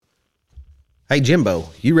Hey, Jimbo,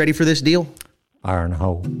 you ready for this deal? Iron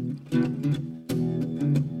hole.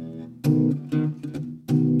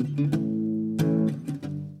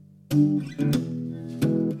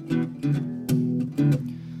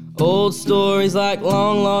 Old stories like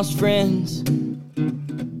long-lost friends,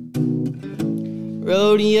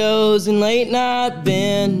 rodeos and late-night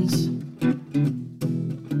bends,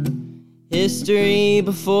 history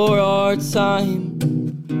before our time,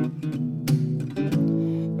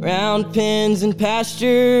 round pens and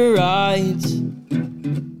pasture rides,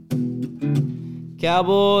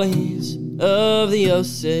 cowboys of the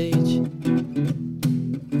Osage.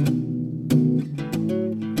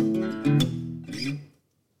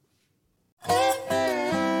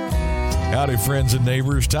 Howdy, friends and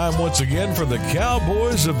neighbors. Time once again for the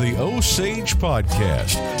Cowboys of the Osage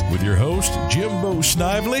podcast with your host, Jimbo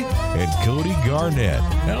Snively and Cody Garnett.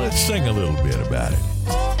 Now let's sing a little bit about it.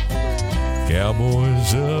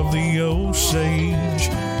 Cowboys of the Osage,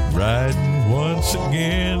 riding once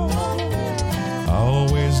again.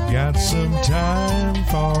 Always got some time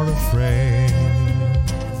for a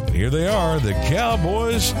friend. Here they are, the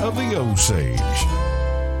Cowboys of the Osage.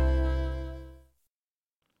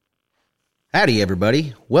 Howdy,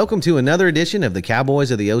 everybody. Welcome to another edition of the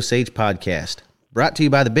Cowboys of the Osage podcast, brought to you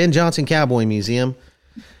by the Ben Johnson Cowboy Museum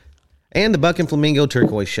and the Buck and Flamingo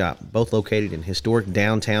Turquoise Shop, both located in historic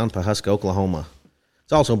downtown Pawhuska, Oklahoma.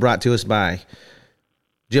 It's also brought to us by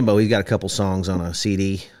Jimbo. He's got a couple songs on a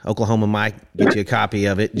CD. Oklahoma Mike, get you a copy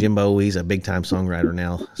of it. Jimbo, he's a big-time songwriter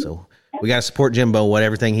now, so we got to support Jimbo, what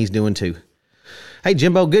everything he's doing, too. Hey,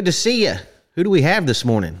 Jimbo, good to see you. Who do we have this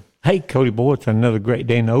morning? Hey, Cody, boy, it's another great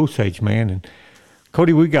day in the Osage, man. And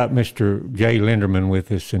Cody, we got Mr. Jay Linderman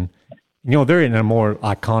with us, and you know there isn't a more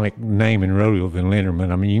iconic name in rodeo than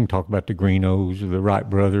Linderman. I mean, you can talk about the Greenos or the Wright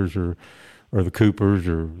brothers or the Coopers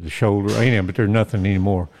or the Shoulder, but there's nothing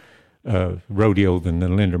anymore rodeo than the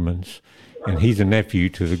Lindermans. And he's a nephew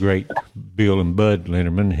to the great Bill and Bud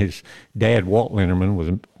Linderman. His dad, Walt Linderman,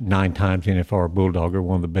 was 9 times NFR bulldogger,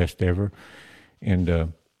 one of the best ever, and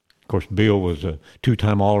of course, Bill was a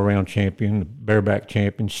 2-time all-around champion, bareback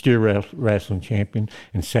champion, steer wrestling champion,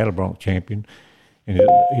 and saddle bronc champion. And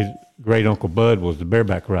his great-uncle Bud was the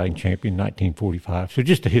bareback riding champion in 1945. So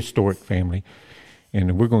just a historic family.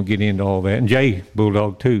 And we're going to get into all that. And Jay,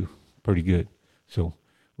 bulldog, too, pretty good. So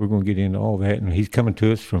we're going to get into all that. And he's coming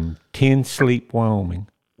to us from Ten Sleep, Wyoming.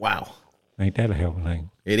 Wow. Ain't that a hell of a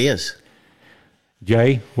name? It is.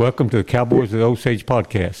 Jay, welcome to the Cowboys of the Osage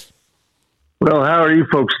podcast. Well, how are you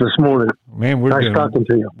folks this morning? Man, nice talking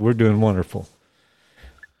to you. We're doing wonderful.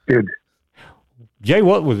 Good. Jay,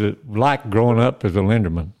 what was it like growing up as a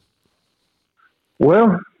Linderman?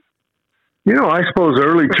 Well, I suppose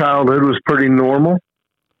early childhood was pretty normal.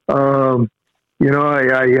 My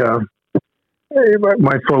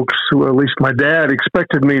folks, well, at least my dad,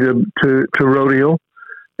 expected me to rodeo,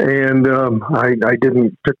 and I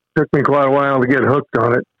didn't. It took me quite a while to get hooked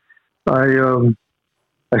on it.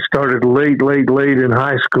 I started late in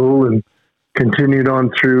high school and continued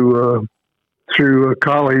on through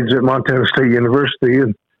college at Montana State University.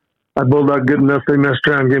 And I bulldogged good enough. They messed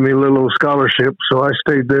around and gave me a little scholarship. So I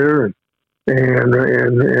stayed there and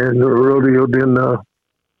rodeoed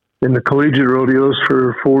in the collegiate rodeos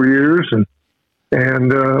for 4 years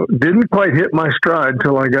and didn't quite hit my stride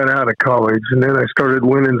until I got out of college. And then I started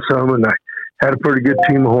winning some, and I had a pretty good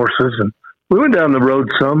team of horses, and we went down the road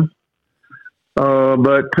some.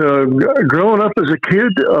 But growing up as a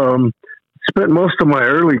kid, spent most of my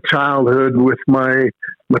early childhood with my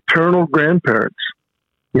maternal grandparents.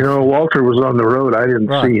 Walter was on the road. I didn't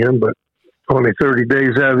see him, but only 30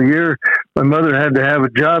 days out of the year. My mother had to have a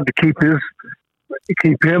job to keep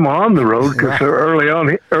him on the road because early on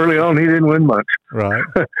he didn't win much. Right.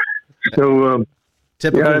 So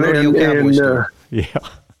typical rodeo cowboy story.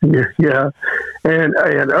 Yeah. And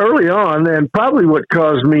early on, and probably what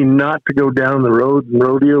caused me not to go down the road and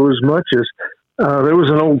rodeo as much is there was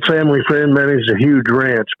an old family friend managed a huge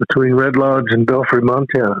ranch between Red Lodge and Belfry,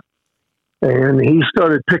 Montana. And he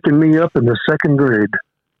started picking me up in the 2nd grade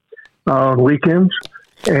on weekends.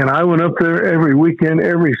 And I went up there every weekend,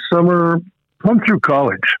 every summer, plumb through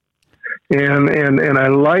college. And I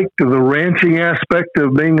liked the ranching aspect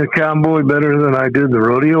of being a cowboy better than I did the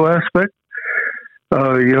rodeo aspect.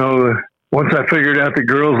 Once I figured out that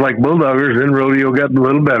girls like bulldoggers, then rodeo got a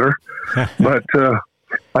little better. But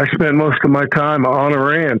I spent most of my time on a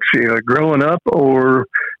ranch, growing up,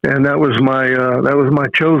 and that was my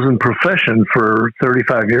chosen profession for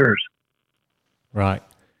 35 years. Right.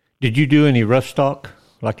 Did you do any rough stock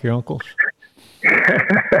like your uncles?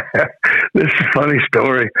 This is a funny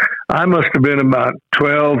story. I must have been about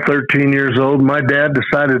 12, 13 years old. My dad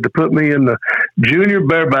decided to put me in the junior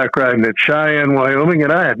bareback riding at Cheyenne, Wyoming,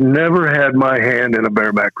 and I had never had my hand in a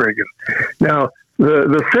bareback rigging. Now,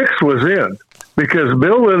 the fix was in because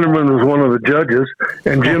Bill Linderman was one of the judges,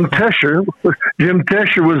 and Jim Tesher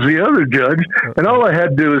was the other judge, and all I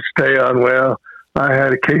had to do was stay on. Well, I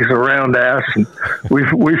had a case of round ass, and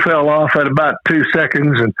we fell off at about 2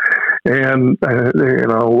 seconds, and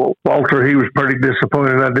Walter, he was pretty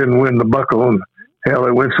disappointed I didn't win the buckle, and hell,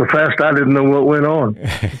 it went so fast I didn't know what went on.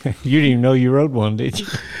 You didn't even know you rode one, did you?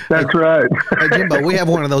 That's right. Hey, Jimbo, we have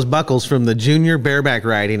one of those buckles from the junior bareback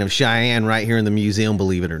riding of Cheyenne right here in the museum,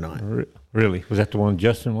 believe it or not. Really? Was that the one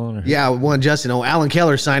Justin won? Or? Yeah, one Justin. Oh, Alan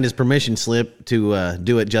Keller signed his permission slip to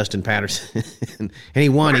do it, Justin Patterson. And he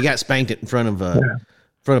won. He got spanked in front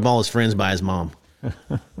of all his friends by his mom.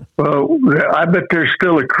 Well, I bet there's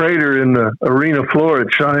still a crater in the arena floor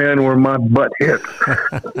at Cheyenne where my butt hit.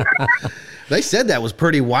 They said that was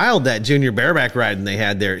pretty wild, that junior bareback riding they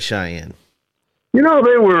had there at Cheyenne. You know,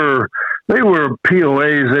 they were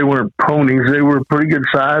POAs. They weren't ponies. They were pretty good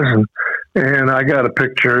size, and I got a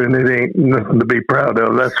picture, and it ain't nothing to be proud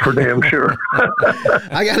of. That's for damn sure.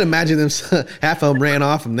 I got to imagine them. Half of them ran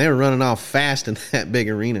off, and they were running off fast in that big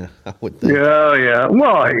arena, I would think. Yeah.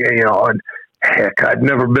 Well, and heck, I'd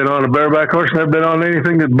never been on a bareback horse, never been on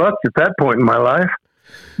anything that bucked at that point in my life.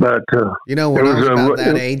 But when I was about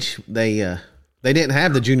that age, they didn't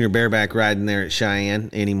have the junior bareback riding there at Cheyenne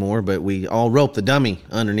anymore, but we all roped the dummy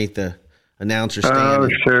underneath the announcer stand. Oh,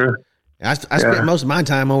 sure. I spent most of my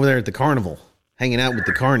time over there at the carnival, hanging out with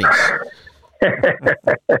the carnies.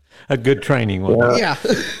 A good training one. Yeah.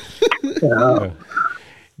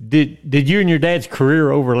 Did you and your dad's career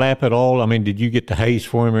overlap at all? I mean, did you get to haze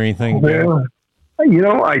for him or anything? Well,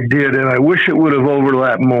 I did, and I wish it would have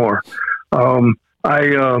overlapped more.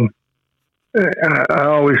 I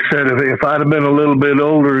always said if I'd have been a little bit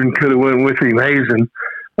older and could have went with him hazing,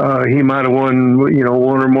 he might have won,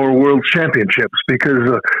 one or more world championships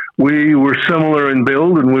because we were similar in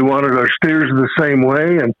build and we wanted our steers the same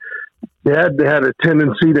way. And Dad had a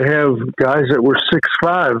tendency to have guys that were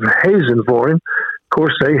 6'5" hazing for him. Of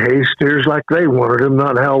course, they hazed steers like they wanted them,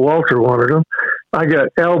 not how Walter wanted them. I got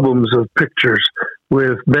albums of pictures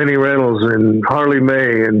with Benny Reynolds and Harley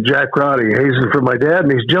May and Jack Roddy hazing for my dad,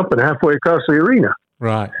 and he's jumping halfway across the arena.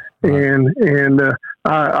 Right. And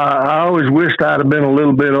I always wished I'd have been a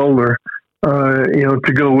little bit older,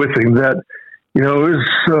 to go with him. That, it was,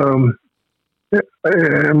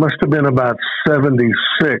 it must have been about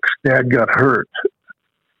 76. Dad got hurt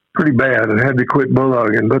pretty bad and had to quit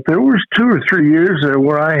bulldogging. But there was 2 or 3 years there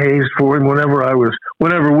where I hazed for him whenever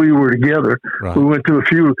we were together. Right. We went to a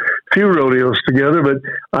few rodeos together, but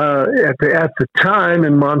at the time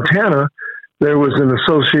in Montana, there was an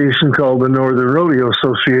association called the Northern Rodeo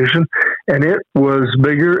Association, and it was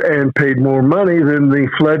bigger and paid more money than the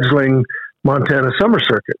fledgling Montana Summer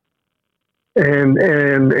Circuit.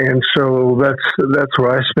 And so that's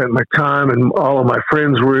where I spent my time, and all of my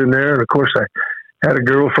friends were in there. And of course, I had a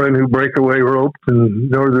girlfriend who breakaway roped,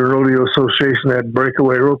 and Northern Rodeo Association had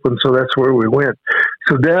breakaway rope, and so that's where we went.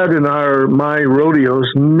 So Dad and my rodeos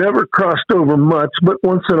never crossed over much, but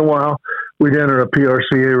once in a while we'd enter a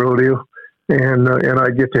PRCA rodeo, and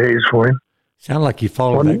I'd get to haze for him. Sound like you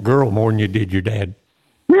followed that girl more than you did your dad.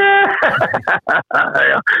 Yeah.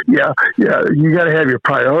 You got to have your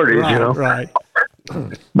priorities, Right.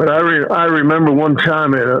 But I remember one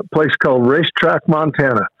time at a place called Racetrack,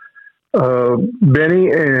 Montana. Benny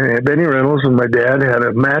Reynolds and my dad had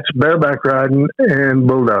a match bareback riding and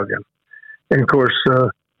bulldogging. And of course,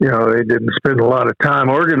 they didn't spend a lot of time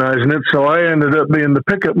organizing it, so I ended up being the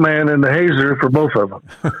pickup man and the hazer for both of them.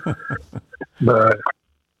 But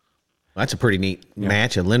that's a pretty neat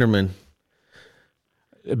match. A Linderman.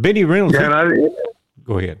 Benny Reynolds.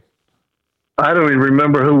 Go ahead. I don't even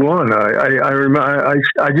remember who won.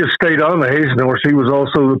 I just stayed on the hazing horse. He was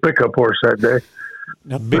also the pickup horse that day.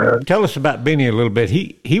 Now, tell us about Benny a little bit.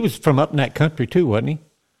 He was from up in that country too, wasn't he?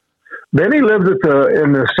 Benny lived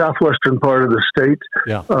in the southwestern part of the state.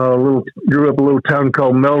 Yeah. Grew up in a little town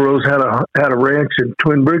called Melrose. Had a ranch in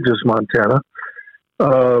Twin Bridges, Montana.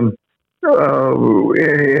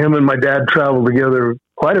 Him and my dad traveled together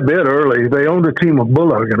quite a bit early. They owned a team of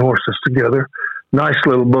bulldogging horses together. Nice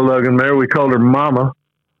little bulldogging mare. We called her Mama,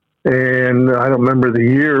 and I don't remember the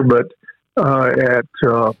year, but at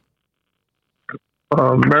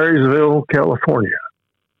Marysville, California.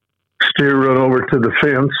 Steer run over to the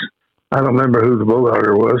fence. I don't remember who the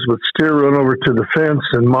bulldogger was, but steer run over to the fence,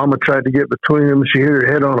 and Mama tried to get between them. She hit her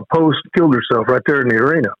head on a post, killed herself right there in the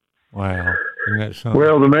arena. Wow. Isn't that something?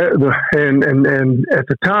 Well, and at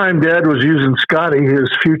the time, Dad was using Scotty, his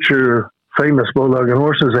future famous bulldogging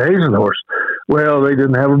horse, as a hazing horse. Well, they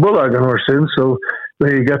didn't have a bulldogging horse in, so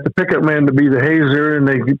they got the pickup man to be the hazer, and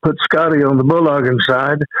they put Scotty on the bulldogging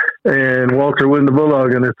side, and Walter won the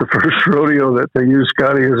bulldogging at the first rodeo that they used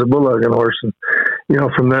Scotty as a bulldogging horse. And,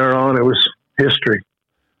 from there on, it was history.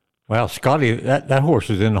 Well, Scotty, that horse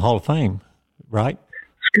is in the Hall of Fame, right?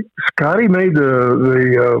 Scotty made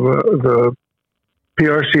the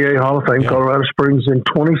PRCA Hall of Fame, Colorado Springs, in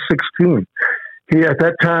 2016. At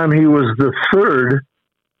that time, he was the third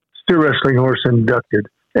steer wrestling horse inducted.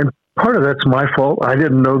 And part of that's my fault. I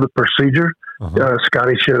didn't know the procedure.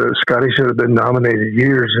 Scotty should have been nominated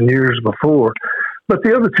years and years before. But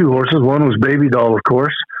the other two horses, one was Baby Doll, of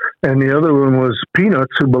course, and the other one was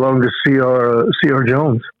Peanuts, who belonged to C.R.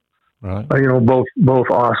 Jones. Right. Both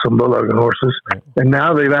awesome bulldogging horses. Right. And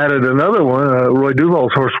now they've added another one. Roy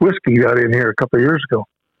Duval's horse Whiskey got in here a couple of years ago.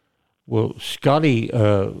 Well, Scotty,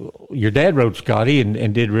 your dad rode Scotty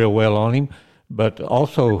and did real well on him, but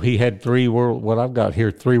also he had three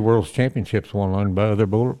world championships won on by other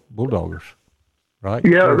bulldoggers, right?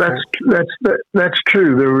 Yeah, that's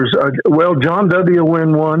true. There was John W.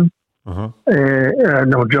 win one. John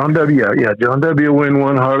W. John W. win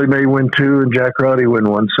one, Harley May win two, and Jack Roddy win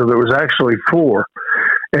one. So there was actually four.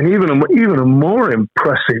 And even a more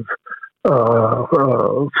impressive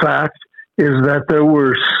fact is that there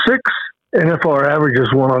were 6 NFR averages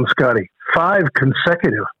won on Scotty, 5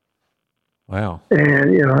 consecutive. Wow.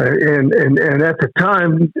 And and at the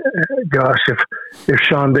time, gosh, if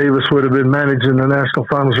Sean Davis would have been managing the National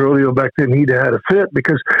Farmers Rodeo back then, he'd have had a fit,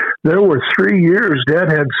 because there were 3 years Dad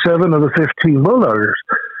had 7 of the 15 bulldoggers.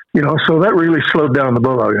 So that really slowed down the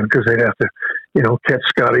bulldogging, because they'd have to, catch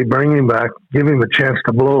Scotty, bring him back, give him a chance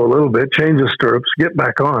to blow a little bit, change the stirrups, get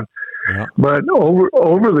back on. Yeah. But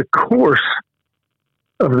over the course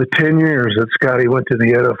of the 10 years that Scotty went to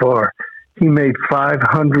the NFR, he made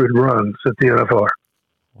 500 runs at the NFR.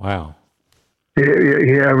 Wow.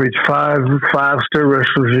 He averaged five steer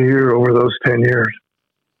wrestlers a year over those 10 years.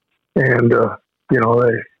 And, they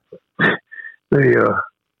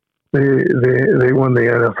won the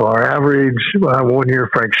NFR average. 1 year,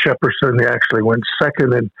 Frank Shepperson, they actually went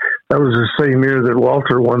second, and that was the same year that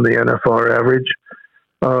Walter won the NFR average.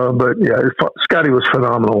 But yeah, Scotty was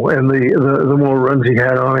phenomenal, and the more runs he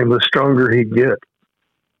had on him, the stronger he'd get.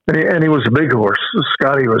 And he was a big horse.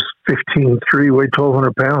 Scotty was 15'3", weighed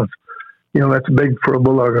 1,200 pounds. That's big for a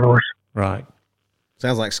bulldogging horse. Right.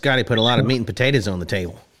 Sounds like Scotty put a lot of meat and potatoes on the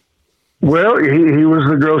table. Well, he was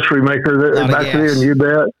the grocery maker back then, you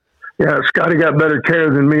bet. Yeah, Scotty got better care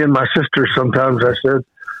than me and my sister sometimes, I said.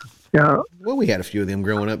 Yeah. Well, we had a few of them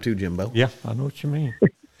growing up too, Jimbo. Yeah, I know what you mean.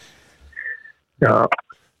 Yeah.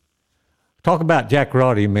 Talk about Jack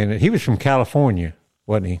Roddy a minute. He was from California,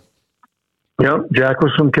 wasn't he? Yeah, Jack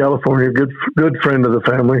was from California, good friend of the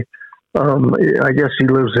family. I guess he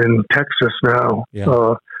lives in Texas now.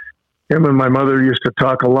 Yeah. Him and my mother used to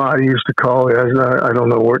talk a lot. He used to call. I don't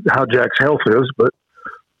know how Jack's health is, but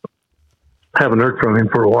haven't heard from him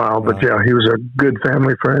for a while. But yeah, he was a good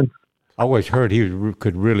family friend. I always heard he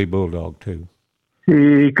could really bulldog too.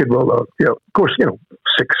 He could bulldog. Yeah, of course. 6'3",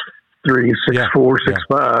 6'4",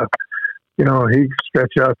 6'5". He could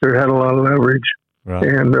stretch out there, had a lot of leverage. Right.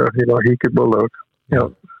 And, he could bulldog. Yeah.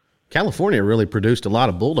 California really produced a lot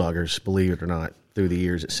of bulldoggers, believe it or not, through the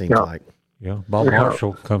years, it seems like. Yeah. Bob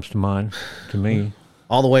Marshall comes to mind to me.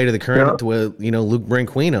 All the way to the current, with, Luke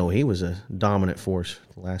Branquino. He was a dominant force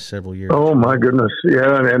the last several years. Oh, my goodness.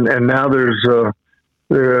 Yeah. And now there's,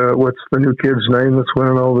 what's the new kid's name that's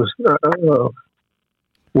winning all this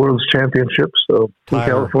World's Championships in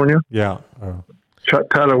California? Yeah.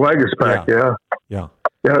 Tyler Wagaspack. Yeah.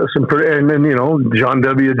 Yeah, and then, John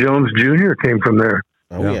W. Jones Jr. came from there.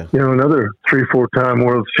 Oh, yeah. Another 3-4 time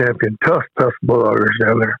world champion. Tough bulldoggers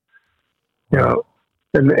down there. Wow.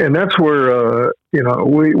 And that's where,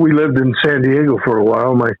 we lived in San Diego for a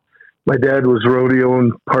while. My dad was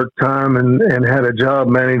rodeoing part-time and had a job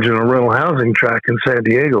managing a rental housing track in San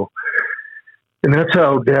Diego. And that's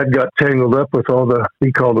how Dad got tangled up with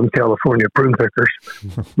he called them California prune pickers.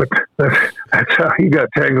 But that's how he got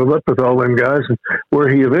tangled up with all them guys, and where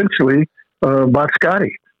he eventually bought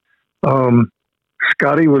Scotty.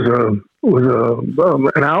 Scotty was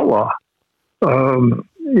an outlaw.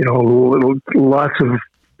 Lots of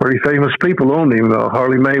pretty famous people owned him.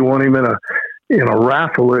 Harley May won him in a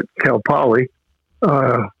raffle at Cal Poly.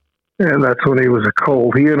 And that's when he was a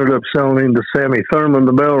colt. He ended up selling him to Sammy Thurman,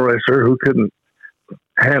 the bell racer, who couldn't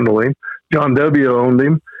handle him. John W. owned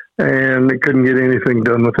him, and they couldn't get anything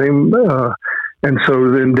done with him. And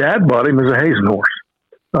so then Dad bought him as a hazing horse.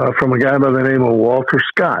 from a guy by the name of Walter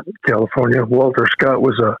Scott, California. Walter Scott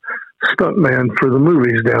was a stuntman for the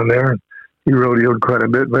movies down there. He rodeoed quite a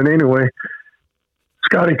bit. But anyway,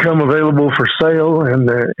 Scotty come available for sale, and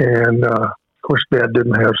of course, Dad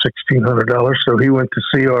didn't have $1,600, so he went to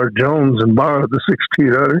C.R. Jones and borrowed the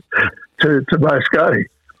 $1,600 to buy Scotty.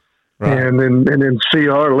 Right. And then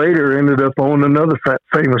C.R. later ended up owning another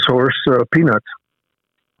famous horse, Peanuts.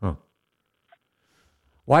 Huh.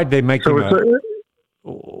 Why'd they make him?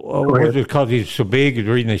 Was it because he's so big? Is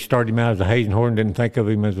the reason they started him out as a Hazen horse and didn't think of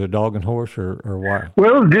him as a dogging horse, or why?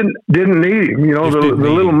 Well, didn't need him. You know, the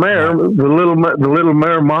little mare, right. the little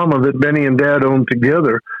mare mama that Benny and Dad owned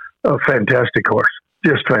together, a fantastic horse,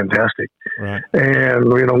 just fantastic. Right.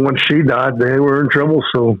 And once she died, they were in trouble.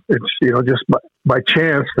 So it's just by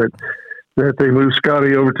chance that they moved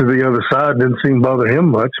Scotty over to the other side. Didn't seem to bother him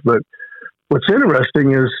much, but. What's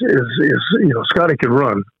interesting is Scotty could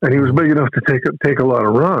run, and he was big enough to take a lot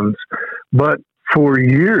of runs, but for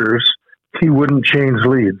years he wouldn't change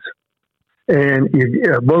leads. And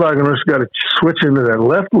bulldoggers got to switch into that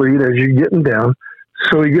left lead as you're getting down,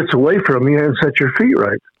 so he gets away from you and set your feet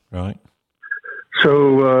right. Right.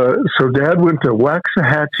 So Dad went to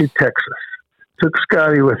Waxahachie, Texas, took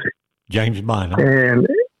Scotty with him. James Bynum. And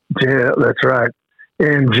yeah, that's right.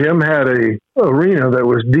 And Jim had a arena that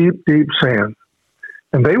was deep, deep sand.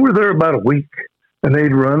 And they were there about a week, and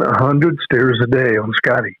they'd run 100 steers a day on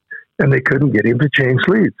Scotty, and they couldn't get him to change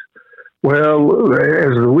leads. Well,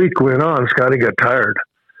 as the week went on, Scotty got tired,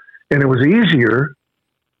 and it was easier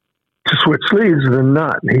to switch leads than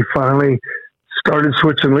not. And he finally started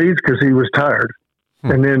switching leads because he was tired.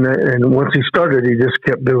 And once he started, he just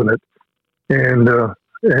kept doing it. And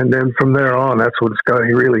then from there on, that's when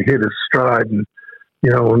Scotty really hit his stride and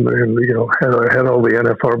had all the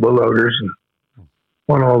NFR bulldoggers and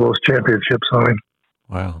won all those championships on him.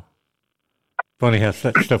 Wow. Funny how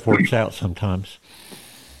that stuff works out sometimes.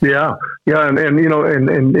 Yeah. And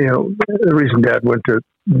the reason Dad went to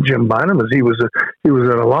Jim Bynum is he was at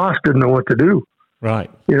a loss, didn't know what to do. Right.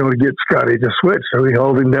 To get Scotty to switch. So he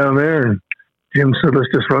hauled him down there, and Jim said, let's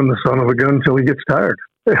just run the son of a gun until he gets tired.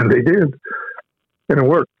 And they did. And it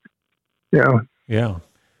worked. Yeah. Yeah.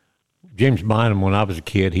 James Bynum, when I was a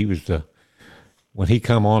kid, he was when he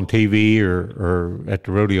come on TV or at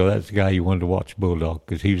the rodeo, that's the guy you wanted to watch bulldog,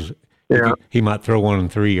 because he might throw 1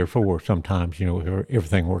 and 3 or 4 sometimes, if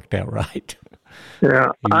everything worked out right.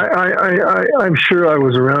 Yeah, I'm sure I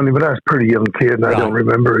was around him, but I was a pretty young kid, and I don't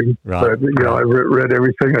remember him. Right. But I read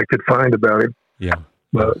everything I could find about him. Yeah.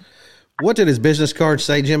 But what did his business card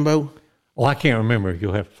say, Jimbo? Well, I can't remember.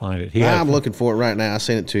 You'll have to find it. I'm looking for it right now. I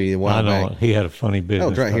sent it to you a while back. I know. He had a funny business. Oh,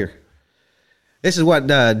 it's right here. This is what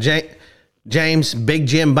James Big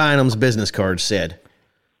Jim Bynum's business card said.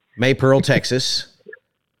 Maypearl, Texas.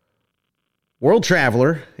 World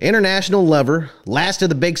traveler, international lover, last of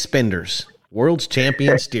the big spenders, world's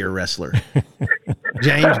champion steer wrestler.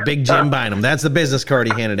 James Big Jim Bynum. That's the business card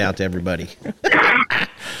he handed out to everybody.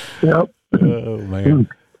 Yep. Oh, man.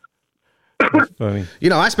 That's funny.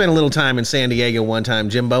 I spent a little time in San Diego one time,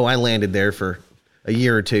 Jimbo. I landed there for a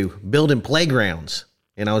year or two, building playgrounds.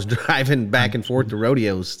 And I was driving back and forth to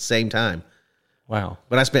rodeos at the same time. Wow.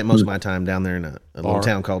 But I spent most of my time down there in a little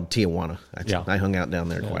town called Tijuana. I hung out down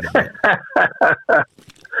there quite a bit.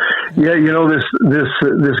 Yeah,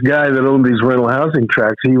 this guy that owned these rental housing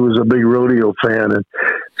tracks, he was a big rodeo fan. And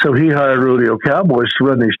so he hired rodeo cowboys to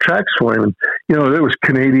run these tracks for him. And, there was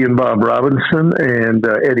Canadian Bob Robinson and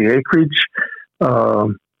Eddie Akridge.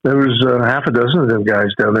 There was half a dozen of them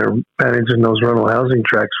guys down there managing those rental housing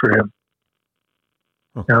tracks for him.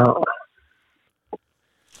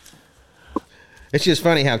 It's just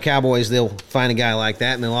funny how cowboys, they'll find a guy like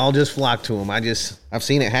that and they'll all just flock to him. I've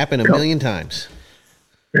seen it happen a million times.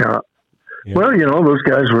 Yeah. Well, those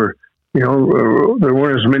guys were, there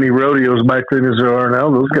weren't as many rodeos back then as there are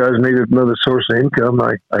now. Those guys needed another source of income.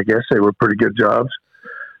 I guess they were pretty good jobs.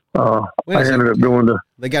 I ended up going to.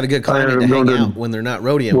 They got a good climate to hang out when they're not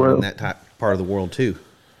rodeoing in that part of the world too.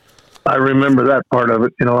 I remember that part of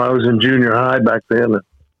it. I was in junior high back then,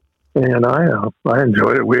 and I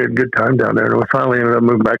enjoyed it. We had a good time down there, and we finally ended up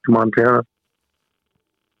moving back to Montana.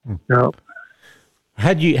 Yeah.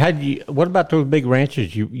 What about those big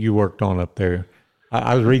ranches you worked on up there?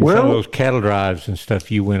 I was reading some of those cattle drives and stuff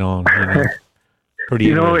you went on. Pretty.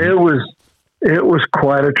 It was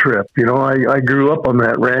quite a trip. I grew up on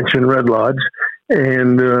that ranch in Red Lodge,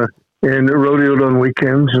 and rodeoed on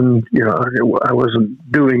weekends, and I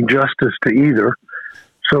wasn't doing justice to either.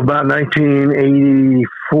 So about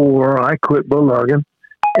 1984, I quit bulldogging,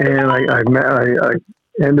 and I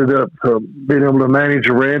ended up being able to manage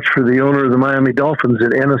a ranch for the owner of the Miami Dolphins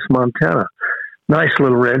in Ennis, Montana. nice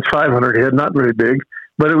little ranch, 500 head, not very big,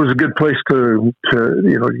 but it was a good place to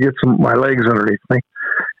get my legs underneath me.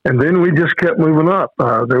 And then we just kept moving up.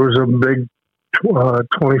 There was a big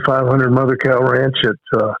 2,500 mother cow ranch at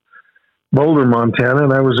Boulder, Montana,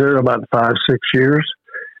 and I was there about 5-6 years.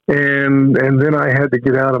 And then I had to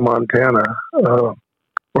get out of Montana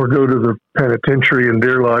or go to the penitentiary in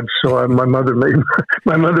Deer Lodge. So my mother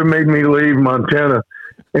made me leave Montana.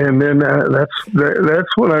 And then that's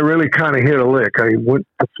when I really kind of hit a lick. I went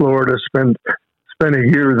to Florida, spent a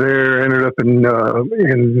year there, ended up in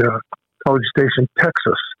College Station,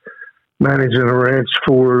 Texas, managing a ranch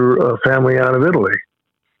for a family out of Italy.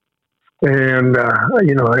 And,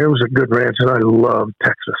 it was a good ranch, and I loved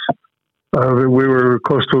Texas. We were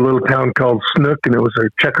close to a little town called Snook, and it was a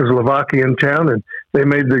Czechoslovakian town, and they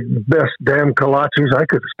made the best damn kolaches. I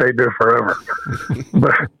could have stayed there forever.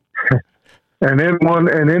 And then one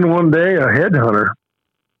day, a headhunter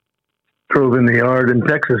drove in the yard in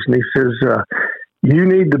Texas, and he says, "You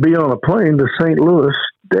need to be on a plane to St. Louis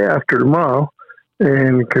day after tomorrow,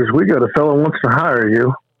 and because we got a fellow wants to hire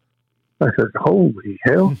you." I said, "Holy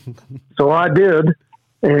hell!" So I did,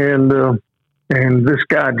 and this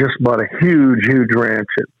guy just bought a huge ranch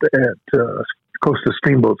at close to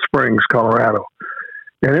Steamboat Springs, Colorado,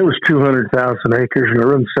 and it was 200,000 acres and it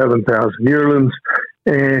runs 7,000 yearlings.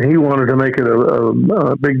 And he wanted to make it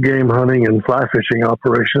a big game hunting and fly fishing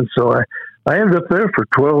operation. So I ended up there for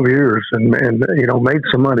 12 years and made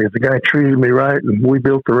some money. The guy treated me right, and we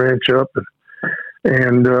built the ranch up.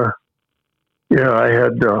 And I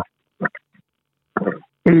had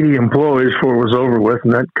 80 employees before it was over with,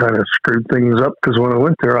 and that kind of screwed things up because when I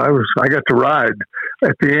went there, I got to ride.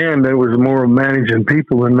 At the end, it was more managing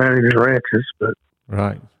people than managing ranches. But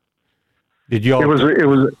right, did you all? It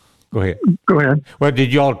was. Go ahead. Go ahead. Well,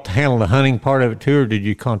 did you all handle the hunting part of it too, or did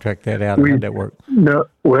you contract that out? How did that work? No.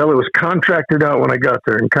 Well, it was contracted out when I got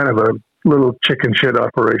there, and kind of a little chicken shit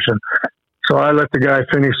operation. So I let the guy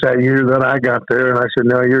finish that year that I got there, and I said,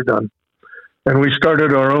 "No, you're done." And we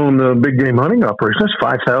started our own big game hunting operation. There's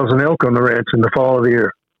 5,000 elk on the ranch in the fall of the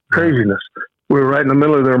year. Craziness. We were right in the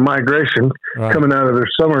middle of their migration, coming out of their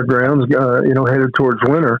summer grounds, headed towards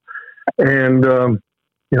winter. And,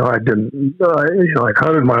 I'd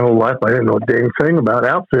hunted my whole life. I didn't know a dang thing about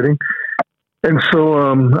outfitting. And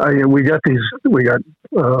so we got 50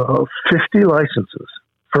 licenses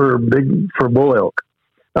for bull elk.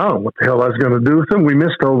 I don't know what the hell I was going to do with them. We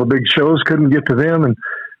missed all the big shows, couldn't get to them, and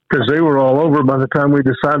because they were all over by the time we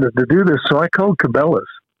decided to do this. So I called Cabela's,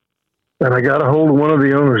 and I got a hold of one of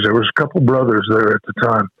the owners. There was a couple brothers there at the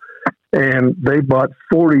time, and they bought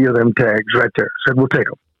 40 of them tags right there. Said, "We'll take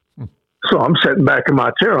them." So I'm sitting back in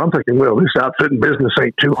my chair. I'm thinking, well, this outfitting business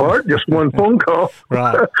ain't too hard. Just one phone call.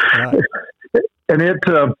 Right. And it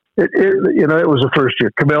was the first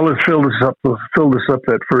year. Cabela's filled us up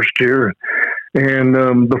that first year.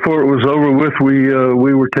 And before it was over with, we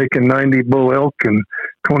were taking 90 bull elk and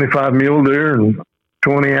 25 mule deer and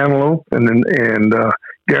 20 antelope and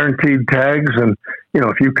guaranteed tags. And,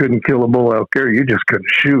 if you couldn't kill a bull elk there, you just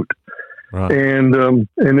couldn't shoot. Right. And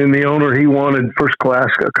then the owner, he wanted first class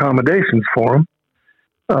accommodations for him.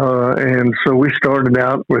 And so we started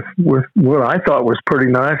out with what I thought was pretty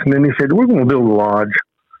nice. And then he said, "We're going to build a lodge."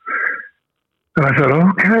 And I said,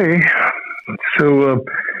 "Okay." So,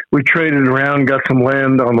 we traded around, got some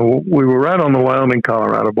land we were right on the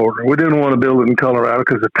Wyoming-Colorado border. We didn't want to build it in Colorado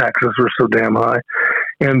because the taxes were so damn high.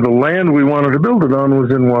 And the land we wanted to build it on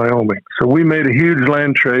was in Wyoming. So we made a huge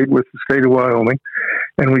land trade with the state of Wyoming,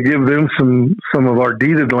 and we give them some of our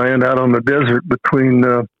deeded land out on the desert between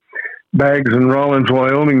Baggs and Rawlins,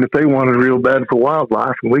 Wyoming, that they wanted real bad for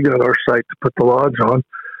wildlife. And we got our site to put the lodge on.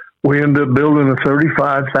 We ended up building a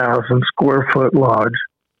 35,000 square foot lodge.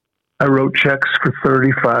 I wrote checks for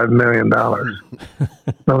 $35 million. Now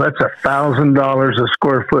that's $1,000 a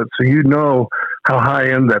square foot. So you know how high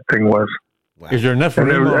end that thing was. Wow. Is there enough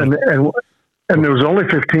room? And there was only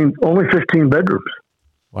 15 bedrooms.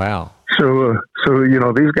 Wow. So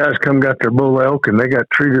these guys got their bull elk, and they got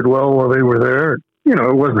treated well while they were there.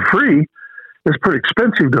 It wasn't free. It was pretty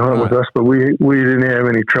expensive to hunt with us, but we didn't have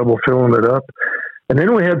any trouble filling it up. And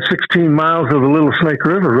then we had 16 miles of the Little Snake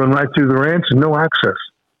River run right through the ranch and no access.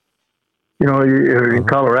 In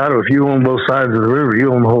Colorado, if you own both sides of the river,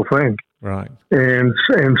 you own the whole thing. Right. And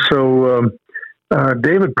so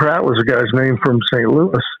David Pratt was a guy's name from St.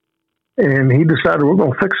 Louis, and he decided we're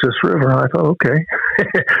going to fix this river. And I thought, okay,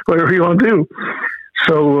 whatever you want to do.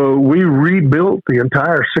 So we rebuilt the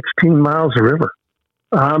entire 16 miles of river.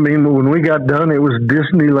 I mean, when we got done, it was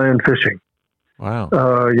Disneyland fishing. Wow.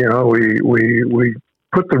 We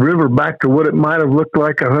put the river back to what it might have looked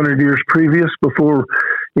like 100 years previous before,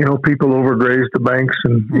 people overgrazed the banks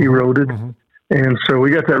and eroded. And so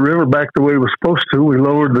we got that river back the way it was supposed to. We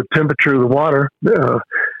lowered the temperature of the water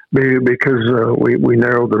because we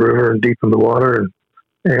narrowed the river and deepened the water.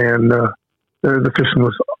 And the fishing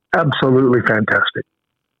was absolutely fantastic.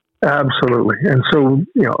 Absolutely. And so,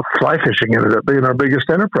 fly fishing ended up being our biggest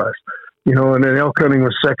enterprise. And then elk hunting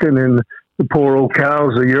was second, and the poor old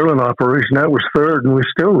cows, the yearling operation, that was third, and we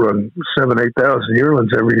still run 7,000-8,000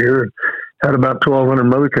 yearlings every year and had about 1,200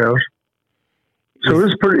 mother cows. So it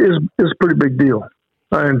was a pretty big deal.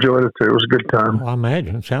 I enjoyed it there. It was a good time. Well, I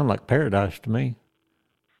imagine. It sounded like paradise to me.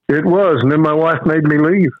 It was, and then my wife made me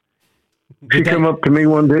leave. She come up to me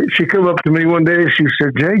one day. She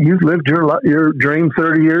said, "Jay, you've lived your dream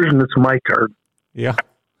 30 years, and it's my turn." Yeah.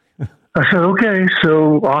 I said, "Okay."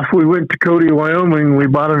 So off we went to Cody, Wyoming. We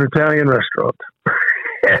bought an Italian restaurant.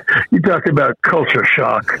 You talk about culture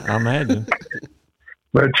shock. I imagine.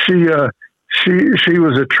 But she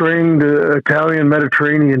was a trained Italian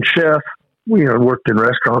Mediterranean chef. We worked in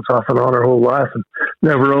restaurants off and on her whole life and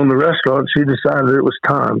never owned the restaurant. She decided it was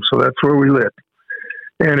time, so that's where we lit.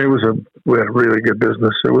 And we had a really good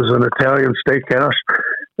business. It was an Italian steakhouse.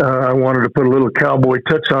 I wanted to put a little cowboy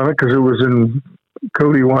touch on it because it was in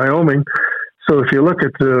Cody, Wyoming. So if you look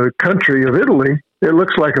at the country of Italy, it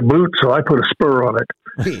looks like a boot. So I put a spur on it,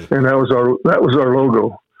 and that was our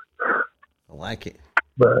logo. I like it.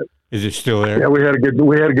 But is it still there? Yeah, we had a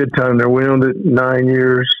good time there. We owned it 9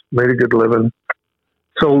 years, made a good living,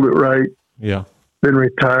 sold it right. Yeah. Been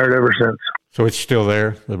retired ever since. So it's still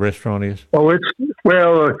there. The restaurant is. Oh, it's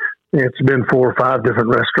been 4 or 5 different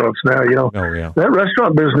restaurants now. Oh yeah. That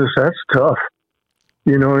restaurant business, that's tough.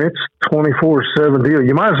 It's 24/7 deal.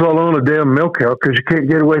 You might as well own a damn milk cow because you can't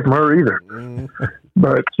get away from her either.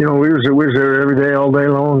 But we was there every day, all day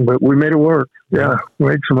long. But we made it work. Yeah, we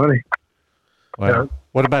made some money. Wow. Yeah.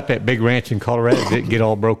 What about that big ranch in Colorado? Did it get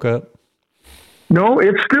all broke up? No,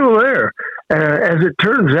 it's still there. As it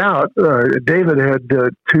turns out, David had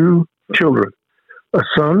 2 children, a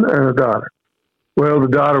son and a daughter. Well, the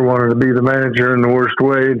daughter wanted to be the manager in the worst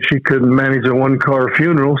way, and she couldn't manage a 1-car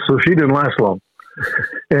funeral, so she didn't last long.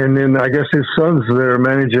 And then I guess his son's there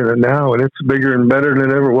managing it now, and it's bigger and better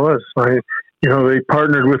than it ever was. They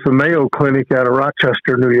partnered with the Mayo Clinic out of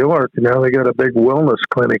Rochester, New York, and now they got a big wellness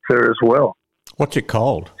clinic there as well. What's it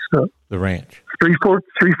called? The ranch. Three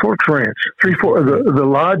Forks Ranch. The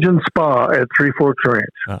lodge and spa at Three Forks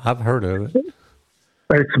Ranch. I've heard of it.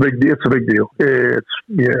 It's a big deal. It's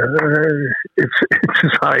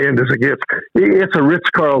as high end as it gets. It's a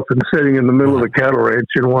Ritz-Carlton sitting in the middle of a cattle ranch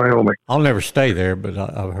in Wyoming. I'll never stay there, but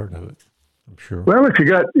I've heard of it. I'm sure. Well, if you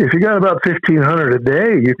got about 1,500 a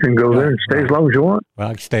day, you can go there and stay as long as you want. Well,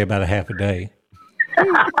 I can stay about a half a day.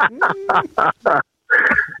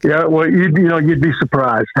 Yeah, well, you'd be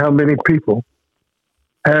surprised how many people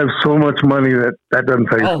have so much money that doesn't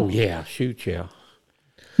pay. Oh yeah, shoot, yeah.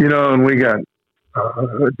 And we got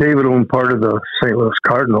David owned part of the St. Louis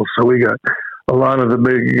Cardinals, so we got a lot of the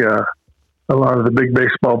big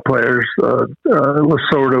baseball players.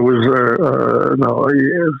 Lasorda was there.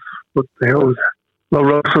 What the hell was that? La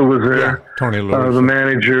Rosa was there. Yeah, Tony La Rosa. The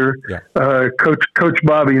manager. Yeah. Coach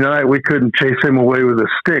Bobby Knight, we couldn't chase him away with a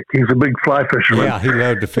stick. He's a big fly fisherman. Yeah, he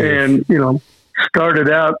loved to fish. And, started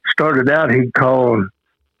out, he'd call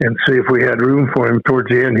and see if we had room for him. Towards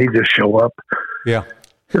the end, he'd just show up. Yeah.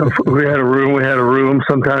 We had a room.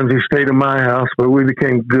 Sometimes he stayed in my house, but we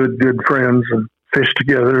became good friends and fished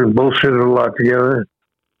together and bullshitted a lot together.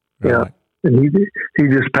 Right. Yeah. And he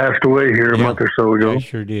just passed away here a month or so ago. Yeah, he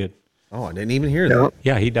sure did. Oh, I didn't even hear that.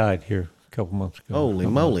 Yeah, he died here a couple months ago. Holy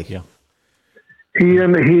moly. Yeah. He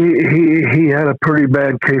had a pretty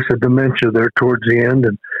bad case of dementia there towards the end,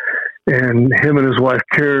 and him and his wife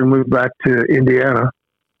Karen moved back to Indiana,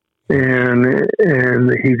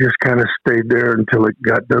 and he just kind of stayed there until it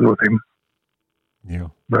got done with him. Yeah.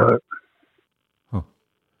 But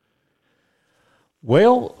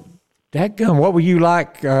well, dadgum, what were you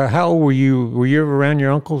like? How old were you? Were you ever around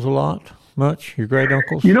your uncles a lot? Much? Your great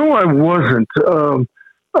uncles? I wasn't.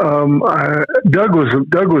 Doug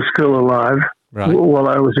was still alive. Right. While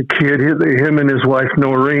I was a kid. Him and his wife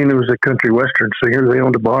Noreen, who was a country western singer, they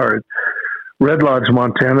owned a bar in Red Lodge,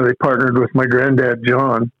 Montana. They partnered with my granddad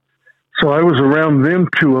John, so I was around them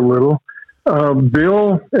too a little.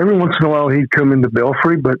 Bill, every once in a while he'd come into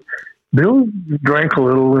Belfry, but Bill drank a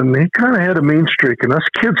little, and he kind of had a mean streak, and us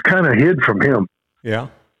kids kind of hid from him. Yeah.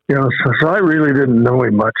 So I really didn't know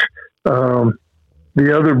him much.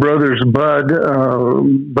 The other brothers, Bud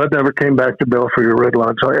never came back to Belfry or Red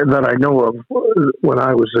Lodge that I know of when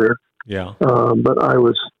I was there. Yeah. But I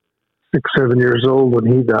was 6, 7 years old when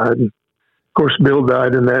he died. And of course, Bill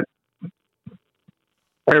died in that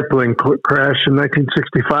airplane crash in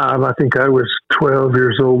 1965. I think I was 12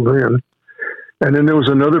 years old then. And then there was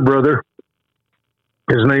another brother.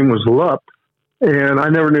 His name was Lupp, and I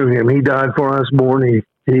never knew him. He died before I was born.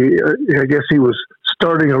 I guess he was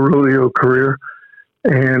starting a rodeo career,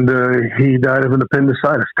 and he died of an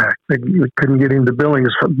appendicitis attack. They couldn't get him to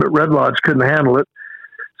Billings, but Red Lodge couldn't handle it.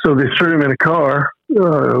 So they threw him in a car.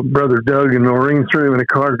 Brother Doug and Noreen threw him in a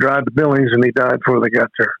car to drive to Billings, and he died before they got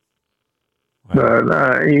there. Wow.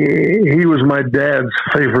 But he was my dad's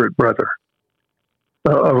favorite brother.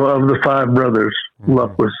 Of the 5 brothers,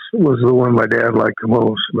 Lupp was the one my dad liked the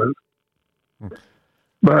most.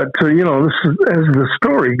 But you know, this is, as the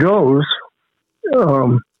story goes,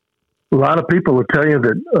 a lot of people will tell you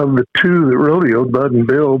that of the 2 that rodeoed, Bud and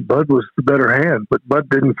Bill, Bud was the better hand, but Bud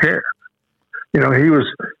didn't care. You know, he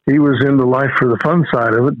was into life for the fun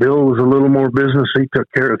side of it. Bill was a little more business. He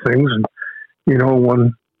took care of things, and you know,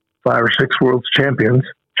 won 5 or 6 world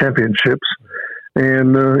championships,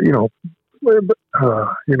 and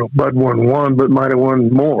Bud won 1, but might have won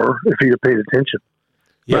more if he'd have paid attention.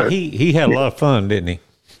 Yeah, but he had a lot of fun, didn't he?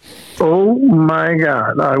 Oh my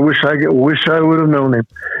God! I wish I would have known him.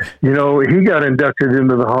 You know, he got inducted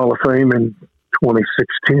into the Hall of Fame in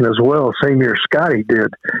 2016 as well. Same year Scotty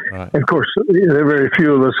did. Right. And of course, there are very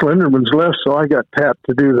few of us Lindermans left, so I got tapped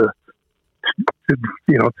to do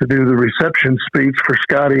the reception speech for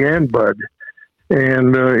Scotty and Bud.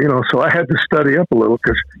 And, so I had to study up a little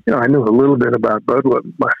because, I knew a little bit about Bud, what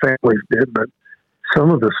my families did, but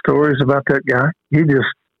some of the stories about that guy, he just,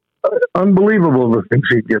 unbelievable the things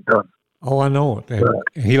he'd get done. Oh, I know it.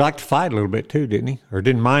 He liked to fight a little bit too, didn't he? Or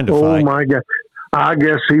didn't mind to fight? Oh, my God. I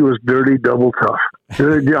guess he was dirty, double tough.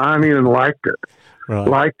 I mean, and liked it. Right.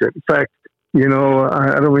 Liked it. In fact, I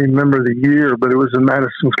don't remember the year, but it was in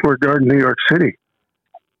Madison Square Garden, New York City.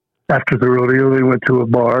 After the rodeo, they went to a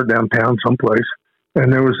bar downtown someplace,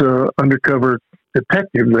 and there was a undercover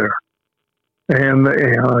detective there. And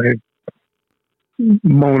they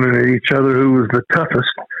moaning at each other who was the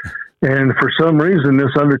toughest. And for some reason,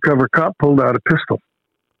 this undercover cop pulled out a pistol.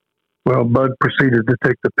 Well, Bud proceeded to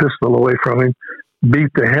take the pistol away from him,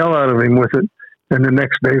 beat the hell out of him with it, and the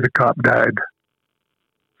next day the cop died.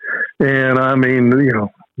 And I mean,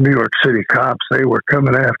 New York City cops, they were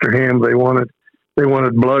coming after him. They wanted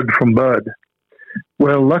blood from Bud.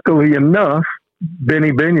 Well, luckily enough,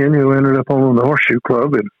 Benny Binion, who ended up owning the Horseshoe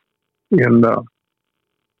Club in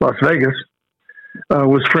Las Vegas,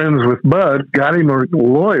 was friends with Bud, got him a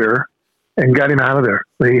lawyer, and got him out of there.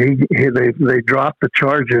 They dropped the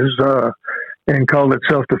charges and called it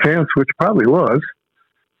self-defense, which probably was.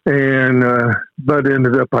 And Bud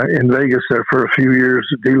ended up in Vegas there for a few years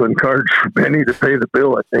dealing cards for Benny to pay the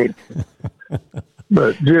bill, I think.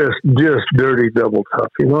 But just dirty, double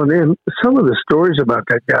tough, And then some of the stories about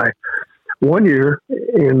that guy. One year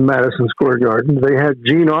in Madison Square Garden, they had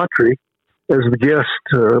Gene Autry as the guest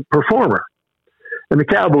performer. And the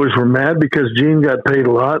Cowboys were mad because Gene got paid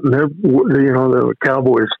a lot, and the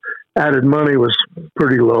Cowboys' added money was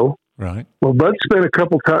pretty low. Right. Well, Bud spent a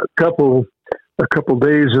couple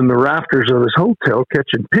days in the rafters of his hotel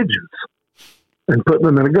catching pigeons and putting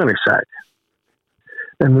them in a gunny sack.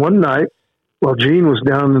 And one night, while Gene was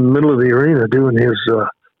down in the middle of the arena doing his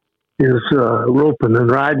roping and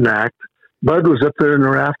riding act, Bud was up there in the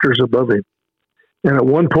rafters above him. And at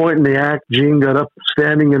one point in the act, Gene got up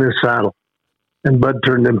standing in his saddle. And Bud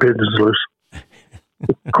turned them pigeons loose.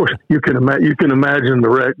 Of course, you can imagine the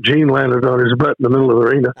wreck. Gene landed on his butt in the middle of the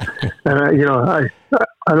arena, and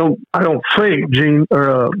I don't think Gene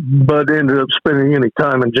or Bud ended up spending any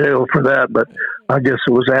time in jail for that, but I guess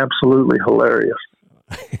it was absolutely hilarious.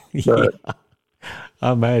 But,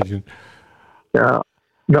 I imagine. Yeah,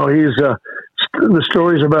 no, he's the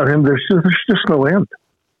stories about him. There's just no end.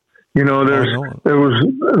 There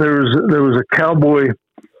was a cowboy.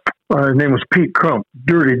 His name was Pete Crump,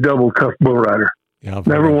 dirty, double tough bull rider. Yeah,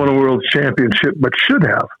 never won a world championship, but should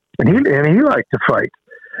have. And he liked to fight.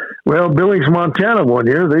 Well, Billings, Montana, one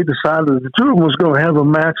year, they decided the 2 of them was going to have a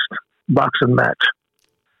matched boxing match.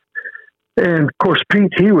 And, of course,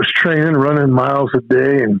 Pete, he was training, running miles a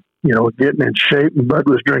day and, getting in shape, and Bud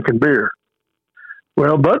was drinking beer.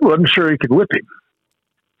 Well, Bud wasn't sure he could whip him.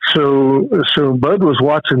 So Bud was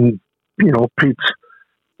watching, Pete's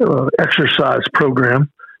exercise program.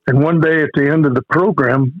 And one day at the end of the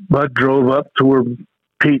program, Bud drove up to where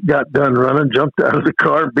Pete got done running, jumped out of the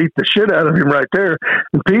car, beat the shit out of him right there.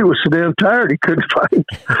 And Pete was so damn tired he couldn't fight.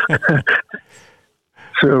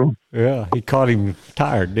 So yeah, he caught him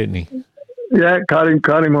tired, didn't he? Yeah, caught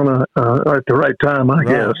him on at the right time, I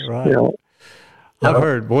guess. Right. I've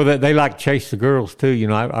heard, boy, they like to chase the girls too.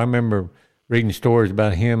 I remember reading stories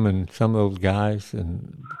about him and some of those guys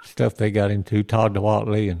and stuff they got into, Todd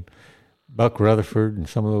Watley and Buck Rutherford and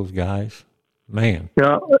some of those guys. Man.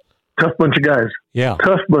 Yeah, tough bunch of guys. Yeah.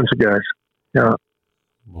 Tough bunch of guys. Yeah.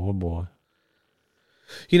 Boy.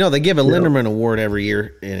 You know, they give a Linderman Award every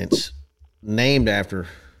year, and it's named after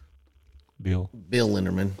Bill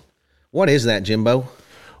Linderman. What is that, Jimbo?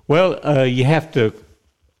 Well, you have to,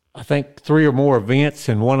 I think, 3 or more events,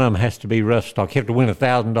 and one of them has to be rough stock. You have to win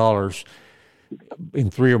 $1,000 in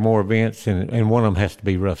 3 or more events, and one of them has to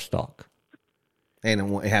be rough stock. And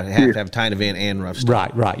have to have a tight event and rough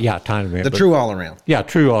stock. Right, yeah, tight event. True all around. Yeah,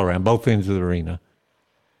 true all around, both ends of the arena.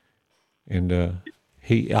 And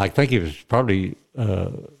I think he was probably,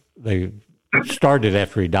 they started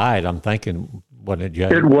after he died, I'm thinking, wasn't it, Jay?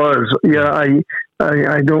 It was, yeah.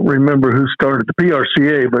 I don't remember who started the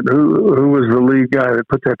PRCA, but who was the lead guy that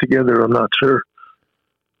put that together, I'm not sure.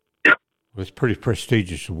 It was a pretty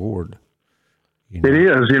prestigious award. It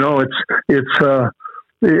is, it's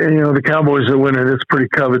the Cowboys that win it, it's pretty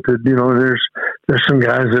coveted. There's some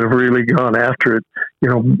guys that have really gone after it.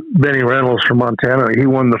 Benny Reynolds from Montana, he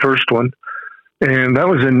won the first one, and that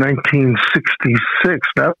was in 1966.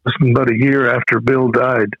 That was about a year after Bill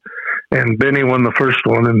died, and Benny won the first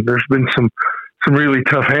one. And there's been some really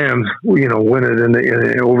tough hands, win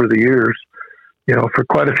it over the years. For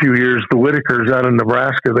quite a few years, the Whitakers out in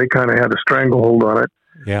Nebraska, they kind of had a stranglehold on it.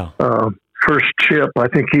 Yeah. First Chip, I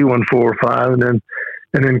think he won 4 or 5, and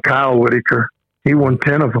then Kyle Whitaker, he won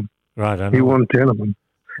 10 of them. Right, I know. He won 10 of them.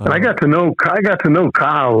 And I got to know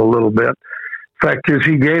Kyle a little bit. In fact,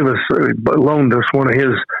 he loaned us one of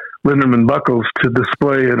his Linderman buckles to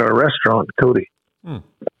display at our restaurant, Cody. And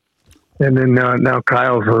then now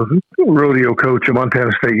Kyle's a rodeo coach at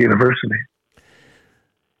Montana State University.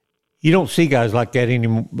 You don't see guys like that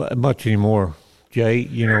much anymore, Jay.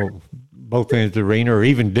 Both ends of the arena, or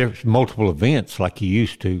even multiple events like you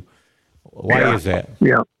used to. Why is that?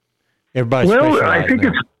 Yeah. Everybody's I think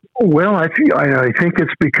now. I think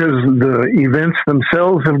it's because the events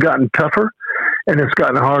themselves have gotten tougher, and it's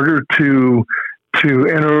gotten harder to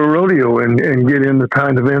enter a rodeo and get in the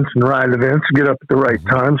timed events and ride events, get up at the right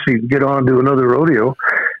time so you can get on to another rodeo.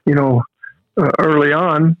 Early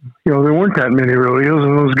on, there weren't that many rodeos,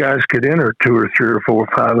 and those guys could enter 2 or 3 or 4 or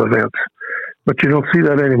 5 events. But you don't see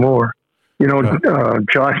that anymore.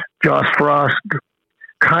 Josh Frost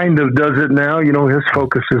kind of does it now. His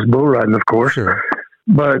focus is bull riding, of course. Sure.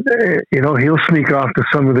 But, he'll sneak off to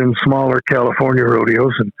some of them smaller California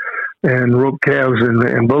rodeos and rope calves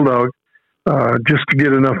and bulldog just to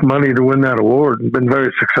get enough money to win that award, and been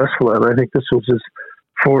very successful at it. I think this was his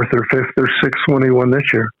 4th or 5th or 6th one he won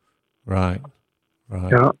this year. Right.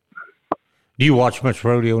 Yeah. Do you watch much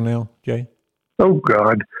rodeo now, Jay? Oh,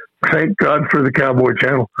 God. Thank God for the Cowboy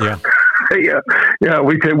Channel. Yeah. Yeah,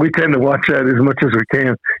 we tend to watch that as much as we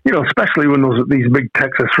can. Especially when these big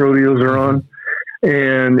Texas rodeos are on,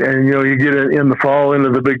 and you get it in the fall into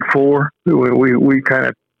the Big 4. We kind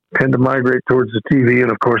of tend to migrate towards the TV,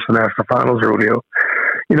 and of course the National Finals rodeo.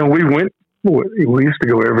 We used to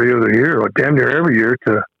go every other year, or damn near every year,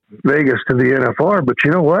 to Vegas to the NFR. But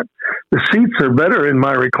you know what? The seats are better in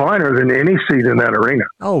my recliner than any seat in that arena.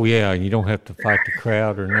 Oh yeah, you don't have to fight the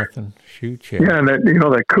crowd or nothing. Shoot, yeah, and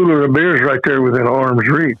that cooler of beer is right there within arm's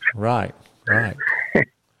reach. Right,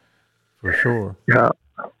 for sure. Yeah,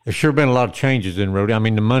 there's sure been a lot of changes in rodeo. I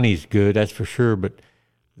mean, the money's good, that's for sure. But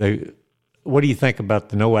what do you think about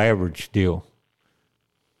the no average deal?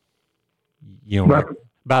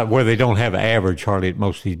 About where they don't have average hardly at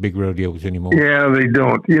most of these big rodeos anymore. Yeah, they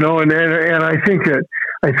don't. And I think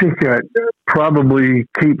that probably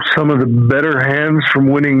keeps some of the better hands from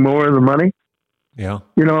winning more of the money. Yeah.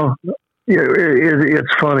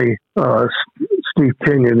 It's funny. Steve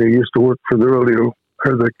Kenyon, who used to work for the rodeo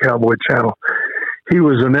or the Cowboy Channel, he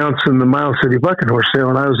was announcing the Miles City Bucking Horse Sale,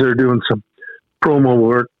 and I was there doing some promo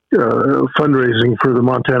work, fundraising for the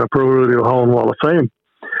Montana Pro Rodeo Hall and Wall of Fame.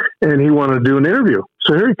 And he wanted to do an interview.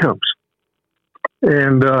 So here he comes.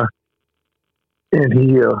 And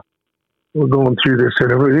we're going through this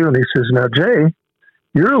interview, and he says, "Now, Jay,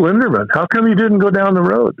 you're a Linderman. How come you didn't go down the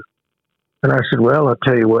road?" And I said, "Well, I'll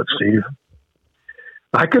tell you what, Steve.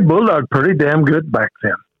 I could bulldog pretty damn good back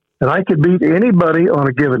then. And I could beat anybody on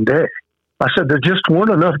a given day." I said, "There just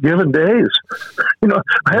weren't enough given days.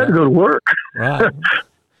 I had to go to work." Right.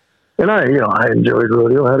 And I enjoyed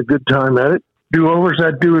rodeo. I had a good time at it. Do-overs,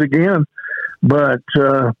 I'd do it again. But,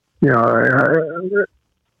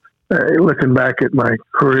 looking back at my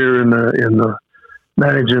career in the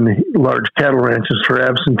managing large cattle ranches for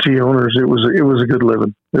absentee owners, it was a good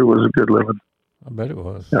living. It was a good living. I bet it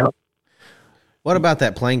was. Yeah. What about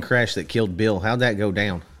that plane crash that killed Bill? How'd that go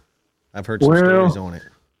down? I've heard some stories on it.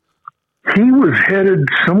 He was headed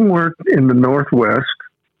somewhere in the Northwest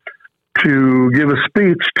to give a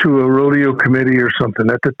speech to a rodeo committee or something.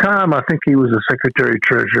 At the time, I think he was the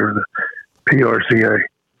secretary-treasurer of the PRCA.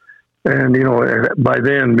 And, by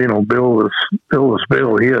then, Bill was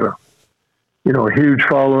Bill. He had a huge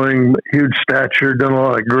following, huge stature, done a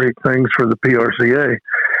lot of great things for the PRCA.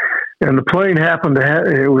 And the plane happened to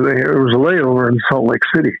it was a layover in Salt Lake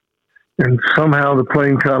City. And somehow the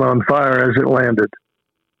plane caught on fire as it landed.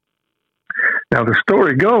 Now, the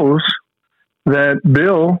story goes that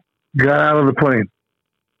Bill got out of the plane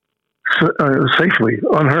safely,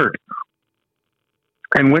 unhurt,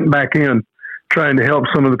 and went back in trying to help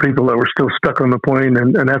some of the people that were still stuck on the plane,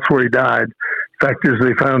 and that's where he died. Fact is,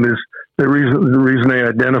 they found the reason they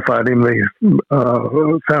identified him, they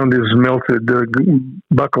found his melted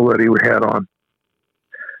buckle that he had on.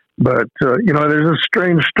 But there's a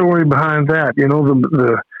strange story behind that.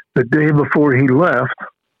 The day before he left,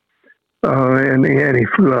 and he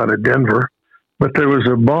flew out of Denver, but there was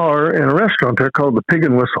a bar and a restaurant there called the Pig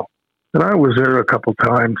and Whistle, and I was there a couple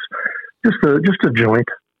times, just a joint.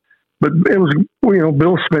 But it was,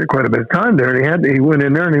 Bill spent quite a bit of time there, and he went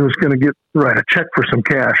in there and he was going to write a check for some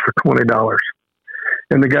cash for $20.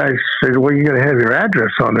 And the guy said, "Well, you got to have your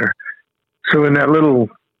address on there." So in that little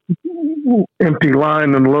empty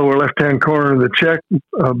line in the lower left-hand corner of the check,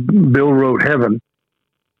 Bill wrote "Heaven,"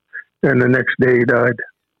 and the next day he died.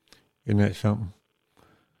 Isn't that something?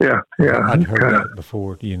 Yeah. I'd heard that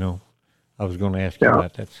before. I was going to ask you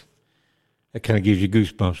about that. That kind of gives you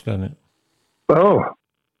goosebumps, doesn't it? Oh.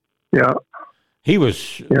 Yeah. He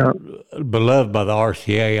was beloved by the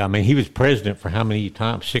RCA. I mean, he was president for how many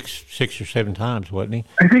times? Six or seven times, wasn't he?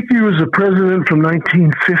 I think he was the president from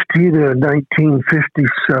 1950 to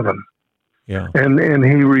 1957. Yeah. And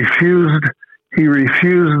he refused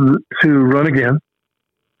to run again.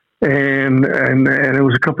 And it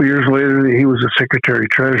was a couple of years later that he was a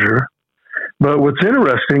secretary-treasurer. But what's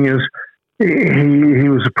interesting is he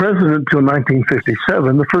was the president until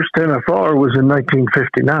 1957. The first NFR was in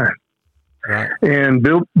 1959. Right. And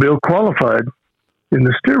Bill qualified in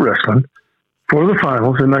the steer wrestling for the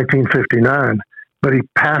finals in 1959, but he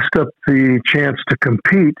passed up the chance to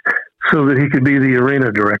compete so that he could be the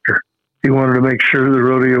arena director. He wanted to make sure the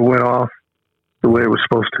rodeo went off the way it was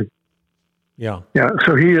supposed to. Yeah. Yeah.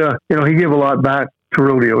 So he gave a lot back to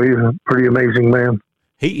rodeo. He's a pretty amazing man.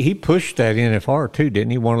 He pushed that NFR too, didn't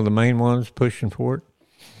he? One of the main ones pushing for it.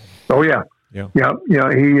 Oh yeah. Yeah.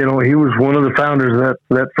 He was one of the founders of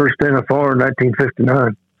that first NFR in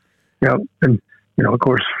 1959. Yeah. And, of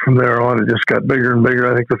course, from there on, it just got bigger and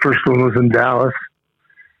bigger. I think the first one was in Dallas.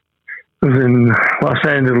 It was in Los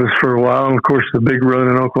Angeles for a while. And, of course, the big run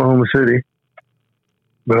in Oklahoma City.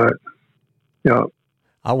 But, yeah.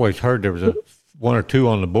 I always heard there was one or two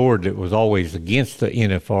on the board that was always against the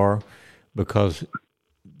NFR because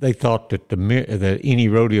they thought that that any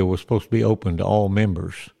rodeo was supposed to be open to all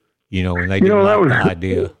members. And they didn't like the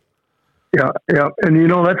idea. Yeah. And,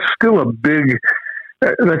 that's still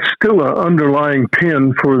an underlying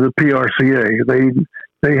pin for the PRCA.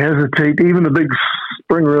 They hesitate, even the big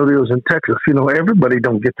spring rodeos in Texas, everybody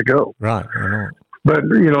don't get to go. Right. I know. But,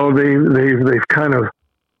 they've kind of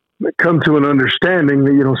come to an understanding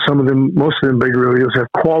that, most of them big rodeos have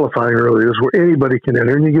qualifying rodeos where anybody can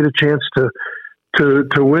enter and you get a chance to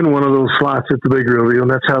win one of those slots at the big rodeo.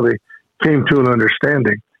 And that's how they came to an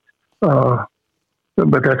understanding. But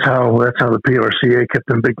that's how the PRCA kept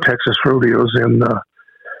them big Texas rodeos in the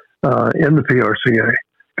PRCA.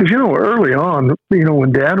 Because early on,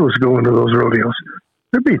 when Dad was going to those rodeos,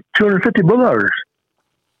 there'd be 250 bulldoggers.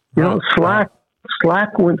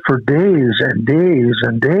 Slack went for days and days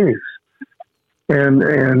and days, and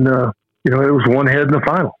it was one head in the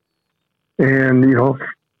final. And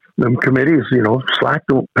them committees, Slack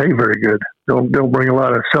don't pay very good. Don't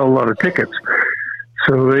sell a lot of tickets.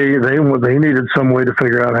 So they needed some way to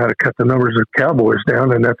figure out how to cut the numbers of cowboys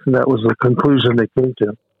down, and that was the conclusion they came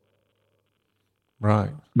to. Right.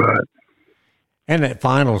 And that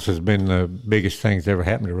finals has been the biggest thing that's ever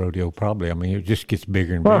happened to rodeo, probably. I mean, it just gets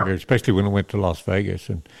bigger and bigger, especially when it went to Las Vegas,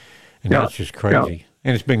 and that's just crazy. Yeah.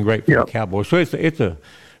 And it's been great for the Cowboys. So it's a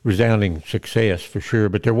resounding success for sure,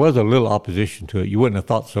 but there was a little opposition to it. You wouldn't have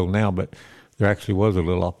thought so now, but there actually was a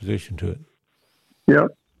little opposition to it. Yeah.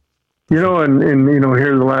 And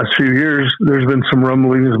here the last few years, there's been some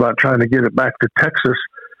rumblings about trying to get it back to Texas.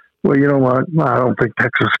 Well, you know what? I don't think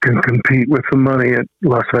Texas can compete with the money at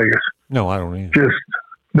Las Vegas. No, I don't either. Just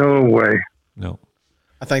no way. No.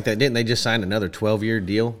 I think didn't they just sign another 12-year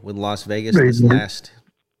deal with Las Vegas this last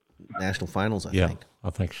national finals, I think. I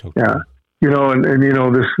think so too. Yeah.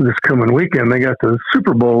 and this coming weekend, they got the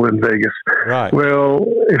Super Bowl in Vegas. Right. Well,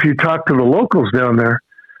 if you talk to the locals down there,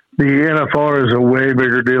 the NFR is a way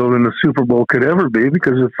bigger deal than the Super Bowl could ever be,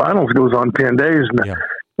 because the finals goes on 10 days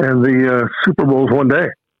and the Super Bowl is one day.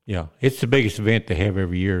 Yeah. It's the biggest event they have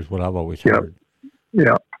every year is what I've always heard.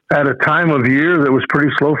 Yeah. At a time of year that was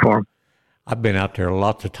pretty slow for them. I've been out there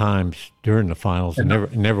lots of times during the finals and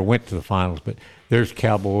never went to the finals, but there's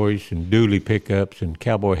cowboys and dually pickups and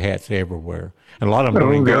cowboy hats everywhere. And a lot of them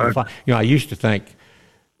don't even go to the finals. I used to think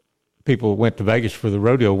people went to Vegas for the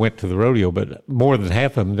rodeo, went to the rodeo, but more than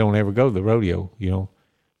half of them don't ever go to the rodeo.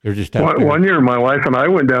 They're just out there. One year, my wife and I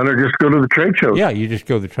went down there just to go to the trade show. Yeah, you just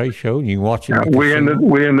go to the trade show and you can watch it. We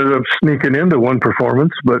ended up sneaking into one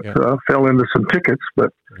performance, but fell into some tickets.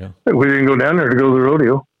 But we didn't go down there to go to the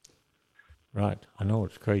rodeo. Right, I know,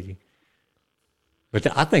 it's crazy. But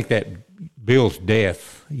I think that Bill's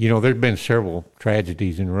death, there's been several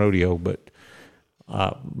tragedies in rodeo, but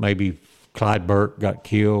maybe Clyde Burke got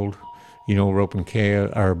killed, roping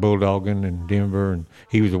or bulldogging in Denver, and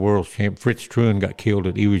he was a world champ. Fritz Truan got killed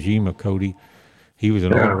at Iwo Jima, Cody. He was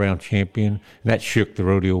an all-around champion, and that shook the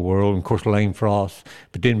rodeo world. And, of course, Lane Frost.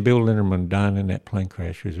 But then Bill Linderman dying in that plane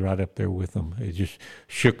crash was right up there with him. It just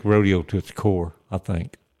shook rodeo to its core, I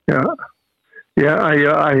think. Yeah. Yeah,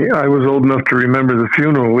 I was old enough to remember the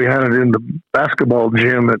funeral. We had it in the basketball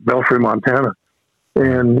gym at Belfry, Montana,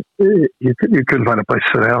 and you couldn't find a place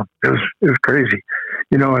to sit down. It was crazy,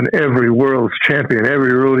 and every world's champion,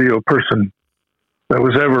 every rodeo person that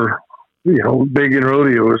was ever, big in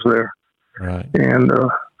rodeo was there. Right. And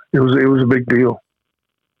it was a big deal.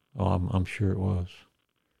 Oh, I'm sure it was,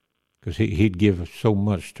 because he'd give so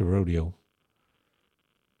much to rodeo.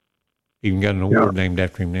 Even got an award named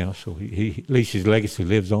after him now, so he at least his legacy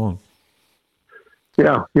lives on.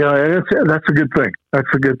 Yeah, and that's a good thing. That's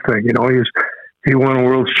a good thing. He won a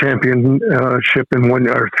world's championship in 1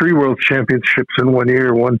 year, or 3 world championships in 1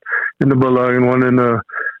 year. One in the bulldog and one in the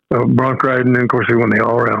bronc riding, and of course he won the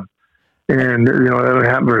all around. And that don't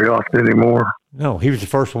happen very often anymore. No, he was the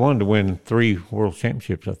first one to win 3 world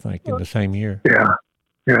championships, I think, in the same year. Yeah.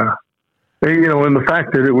 And the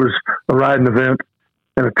fact that it was a riding event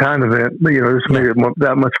and a time event, just made it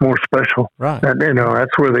that much more special. Right. And,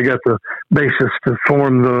 that's where they got the basis to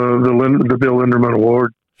form the Bill Linderman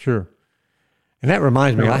Award. Sure. And that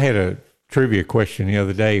reminds me, I had a trivia question the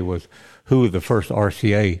other day, was who the first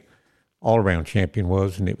RCA all-around champion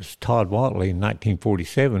was, and it was Todd Watley in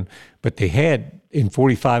 1947. But they had, in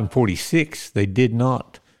 45 and 46, they did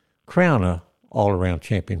not crown a all-around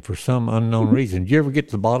champion for some unknown reason. Did you ever get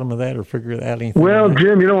to the bottom of that or figure out anything? Well,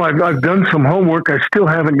 Jim, I've done some homework. I still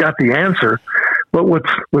haven't got the answer. But with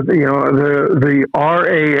the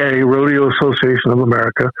RAA, Rodeo Association of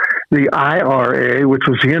America, the IRA, which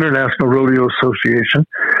was the International Rodeo Association,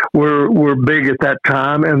 were big at that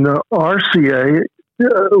time, and the RCA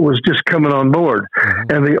was just coming on board.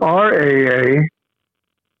 Mm-hmm. And the RAA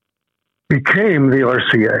became the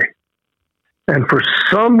RCA. And for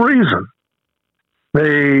some reason,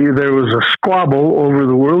 there was a squabble over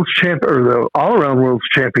the or the all-around world's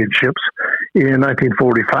championships in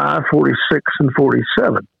 1945, 46, and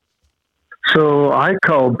 47. So I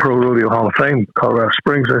called Pro Rodeo Hall of Fame, Colorado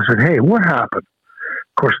Springs. I said, "Hey, what happened?"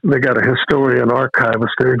 Of course, they got a historian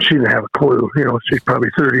archivist there, and she didn't have a clue. She's probably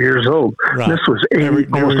 30 years old. Right. This was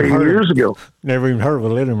almost 8 years ago. Never even heard of a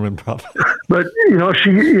Linderman, probably. But I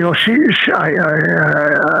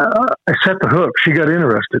set the hook. She got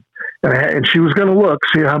interested, and she was going to look,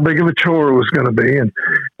 see how big of a chore it was going to be, and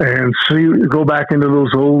go back into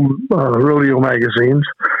those old rodeo magazines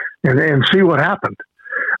and see what happened.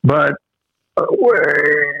 But I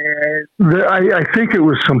think it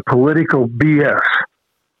was some political BS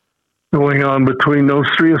going on between those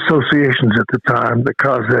 3 associations at the time that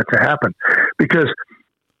caused that to happen. Because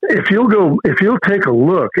if you'll take a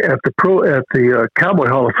look at the Cowboy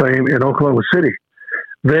Hall of Fame in Oklahoma City,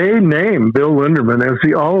 they named Bill Linderman as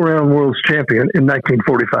the all-around world's champion in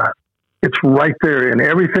 1945. It's right there in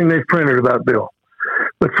everything they've printed about Bill.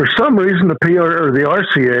 But for some reason, the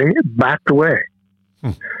RCA backed away.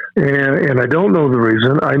 And I don't know the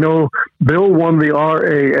reason. I know Bill won the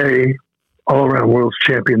RAA all-around world's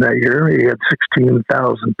champion that year. He had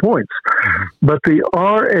 16,000 points. Mm-hmm. But the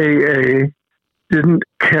RAA didn't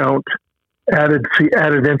count added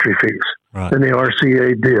entry fees. Right. And the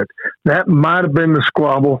RCA did. That might have been the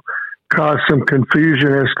squabble, caused some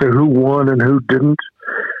confusion as to who won and who didn't.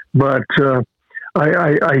 But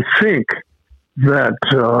I think that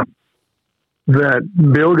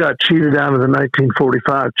Bill got cheated out of the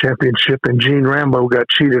 1945 championship and Gene Rambo got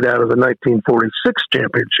cheated out of the 1946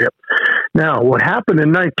 championship. Now, what happened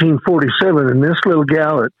in 1947, and this little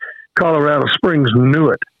gal Colorado Springs knew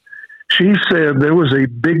it. She said there was a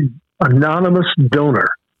big anonymous donor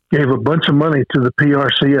gave a bunch of money to the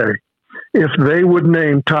PRCA if they would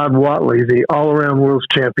name Todd Whatley the all-around world's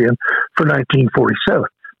champion for 1947,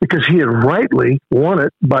 because he had rightly won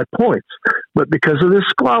it by points. But because of this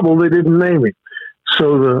squabble, they didn't name him.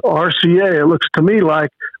 So the RCA, it looks to me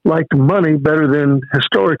like liked money better than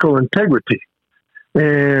historical integrity,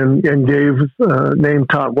 and gave named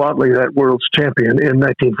Todd Whatley that world's champion in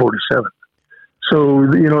 1947. So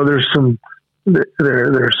there's some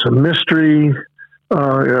mystery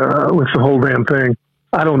with the whole damn thing.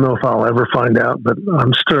 I don't know if I'll ever find out, but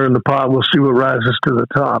I'm stirring the pot. We'll see what rises to the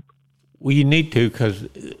top. Well, you need to, because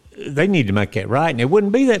they need to make that right, and it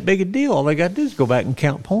wouldn't be that big a deal. All they got to do is go back and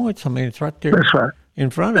count points. I mean, it's right there. That's right. In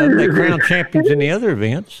front of them. They crown champions in the other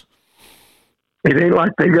events. It ain't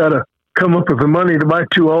like they got to come up with the money to buy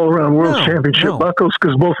 2 all-around world championship buckles,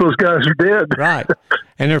 because both those guys are dead. Right.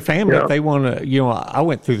 And their family, if they want to, I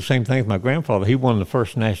went through the same thing with my grandfather. He won the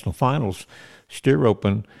first national finals steer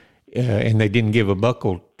roping, and they didn't give a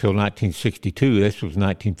buckle till 1962. This was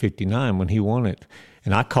 1959 when he won it.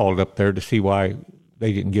 And I called up there to see why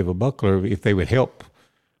they didn't give a buckle, or if they would help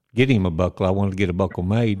get him a buckle. I wanted to get a buckle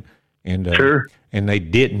made. And sure. And they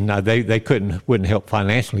didn't. They wouldn't help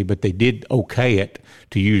financially, but they did okay it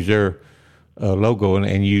to use their logo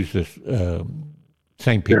and use the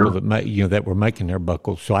same people that were making their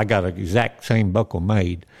buckles. So I got an exact same buckle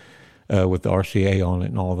made with the RCA on it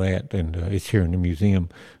and all that, and it's here in the museum.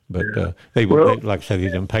 But they like I said, they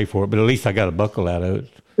didn't pay for it. But at least I got a buckle out of it.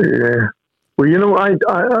 Yeah. Well,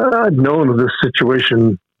 I'd known of this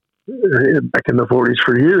situation back in the 40s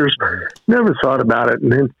for years. Never thought about it,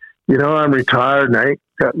 and then. I'm retired and I ain't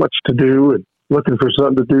got much to do and looking for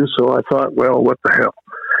something to do. So I thought, well, what the hell?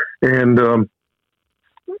 And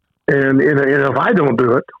if I don't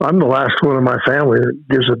do it, I'm the last one in my family that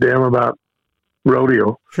gives a damn about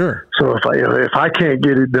rodeo. Sure. So if I can't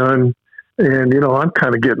get it done, and I'm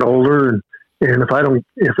kind of getting older, and if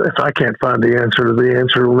I can't find the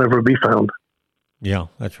answer will never be found. Yeah,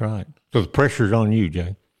 that's right. So the pressure's on you,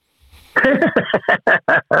 Jay.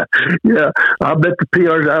 Yeah, I bet the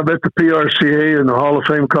PRCA and the Hall of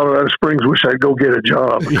Fame Colorado Springs wish I'd go get a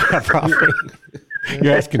job. Yeah, probably.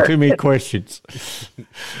 You're asking too many questions.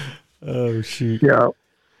 Oh, shoot. Yeah.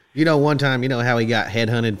 One time, how he got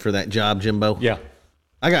headhunted for that job, Jimbo? Yeah.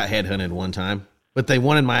 I got headhunted one time, but they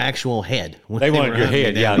wanted my actual head. They wanted your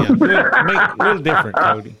head, yeah. A little different,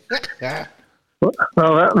 Cody.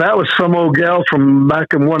 Well, that was some old gal from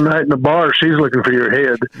back in one night in the bar. She's looking for your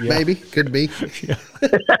head. Yeah. Maybe. Could be.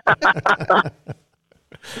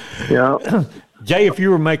 Yeah. Jay, if you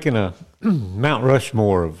were making a Mount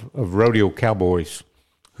Rushmore of rodeo cowboys,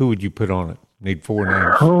 who would you put on it? Need 4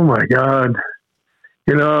 names. Oh, my God.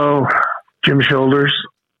 Jim Shoulders.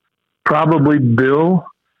 Probably Bill.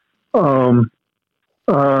 God,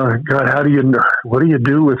 what do you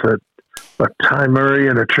do with a Ty Murray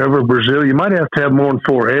and a Trevor Brazil? You might have to have more than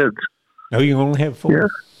 4 heads. No, you only have 4. Yeah.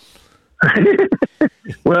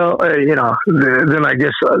 Well, then I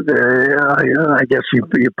guess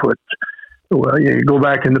you put. Well, you go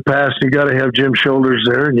back in the past. You got to have Jim Shoulders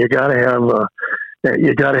there, and you got to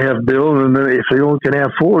have Bill. And then if you only can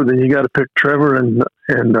have 4, then you got to pick Trevor and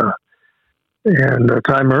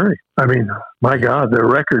Ty Murray. I mean, my God, they're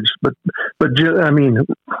records. But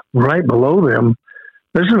right below them,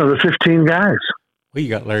 there's another 15 guys. Well, you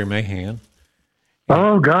got Larry Mahan.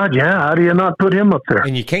 Oh, God, yeah. How do you not put him up there?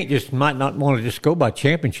 And you might not want to just go by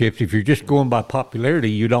championships. If you're just going by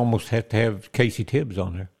popularity, you'd almost have to have Casey Tibbs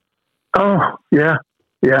on there. Oh, yeah,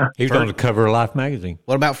 yeah. He was on the cover of Life magazine.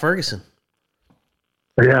 What about Ferguson?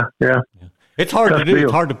 Yeah. It's hard to do. Deal.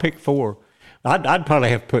 It's hard to pick 4. I'd probably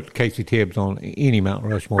have to put Casey Tibbs on any Mount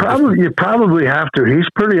Rushmore. You probably have to. He's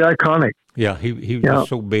pretty iconic. Yeah, he was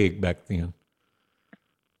so big back then.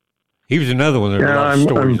 He was another one there's a lot of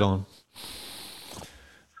stories on.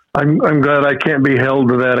 I'm glad I can't be held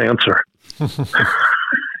to that answer.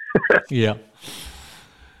 Yeah.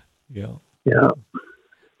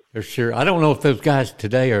 For sure. I don't know if those guys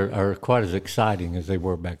today are quite as exciting as they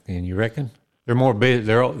were back then. You reckon? They're more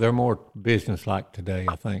business-like today,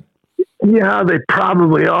 I think. Yeah, they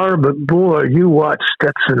probably are. But boy, you watch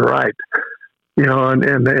Stetson Wright. And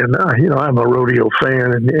I'm a rodeo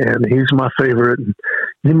fan, and he's my favorite. And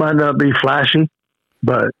he might not be flashy,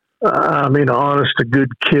 but honest, a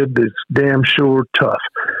good kid that's damn sure tough.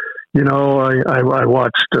 I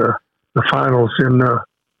watched the finals in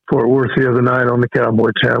Fort Worth the other night on the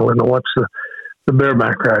Cowboy Channel, and I watched the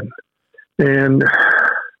bareback riding. And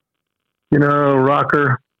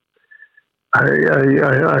Rocker,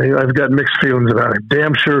 I've got mixed feelings about him.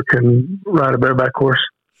 Damn sure can ride a bareback horse.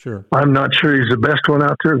 Sure. I'm not sure he's the best one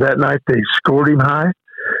out there. That night they scored him high.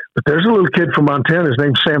 But there's a little kid from Montana. His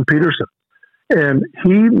name's Sam Peterson. And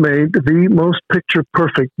he made the most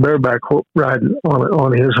picture-perfect bareback riding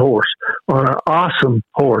on his horse, on an awesome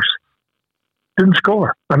horse. Didn't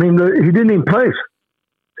score. I mean, he didn't even place.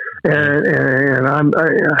 And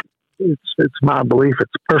it's my belief.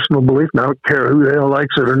 It's a personal belief. And I don't care who the hell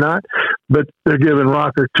likes it or not. But they're giving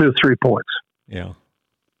Rocker 2 or 3 points. Yeah.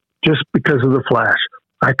 Just because of the flash.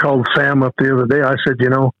 I called Sam up the other day. I said,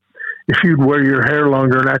 if you'd wear your hair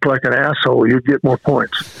longer and act like an asshole, you'd get more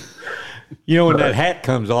points. When that hat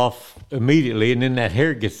comes off immediately, and then that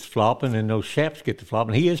hair gets flopping, and those chaps get to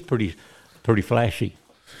flopping, he is pretty flashy.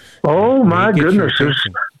 Oh my goodness! He's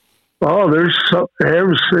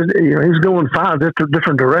going 5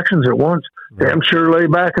 different directions at once. Right. Damn sure lay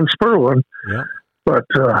back and spur one. Yeah. But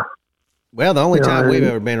the only time we've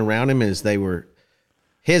ever been around him is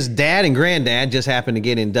his dad and granddad just happened to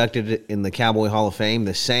get inducted in the Cowboy Hall of Fame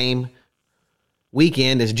the same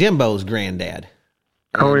weekend as Jimbo's granddad.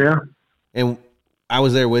 Oh yeah. And I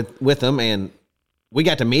was there with them, and we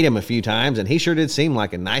got to meet him a few times, and he sure did seem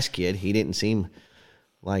like a nice kid. He didn't seem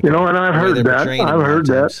like and I've heard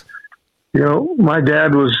that. My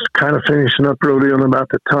dad was kind of finishing up rodeoing about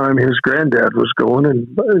the time his granddad was going,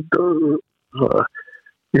 and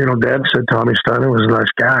Dad said Tommy Steiner was a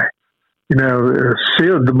nice guy.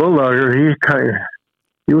 Sid, the bulldogger,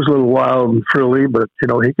 he was a little wild and frilly, but he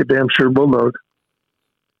could damn sure bulldog.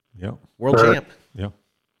 Yeah, world champ. Yeah.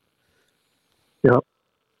 Yep.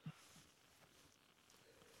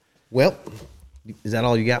 Well, is that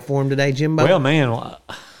all you got for him today, Jimbo? Well, man,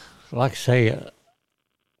 like I say,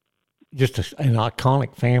 just an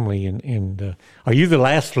iconic family. And are you the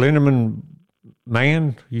last Linderman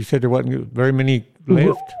man? You said there wasn't very many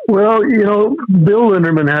left. Well, Bill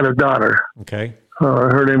Linderman had a daughter. Okay.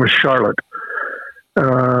 Her name was Charlotte.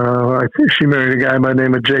 I think she married a guy by the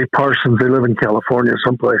name of Jay Parsons. They live in California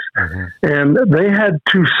someplace. Mm-hmm. And they had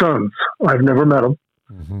 2 sons. I've never met them.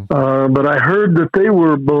 Mm-hmm. But I heard that they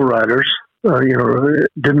were bull riders.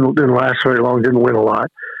 Didn't last very long, didn't win a lot.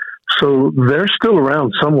 So they're still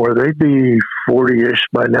around somewhere. They'd be 40-ish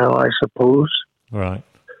by now, I suppose. Right.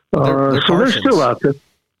 They're so they're still out there.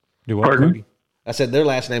 Pardon? I said their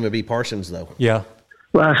last name would be Parsons, though. Yeah.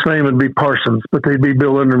 Last name would be Parsons, but they'd be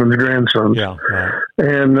Bill Linderman's grandsons. Yeah, right.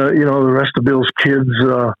 And, the rest of Bill's kids,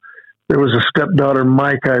 there was a stepdaughter,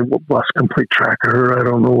 Mike. I lost complete track of her. I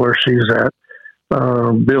don't know where she's at.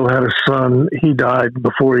 Bill had a son. He died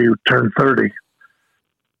before he turned 30.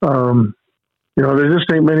 There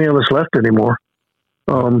just ain't many of us left anymore.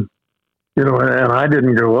 And I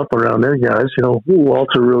didn't grow up around them guys.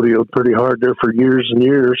 Walter rodeoed pretty hard there for years and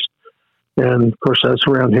years. And of course, that's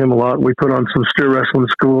around him a lot. We put on some steer wrestling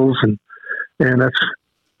schools, and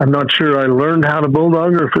I'm not sure I learned how to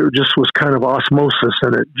bulldog or if it just was kind of osmosis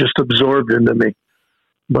and it just absorbed into me.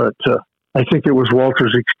 But I think it was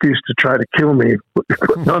Walter's excuse to try to kill me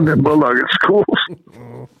putting on them bulldogging schools.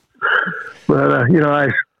 But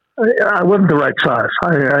I wasn't the right size.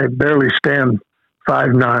 I barely stand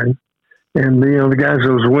 5'9", and the guys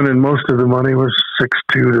that was winning most of the money was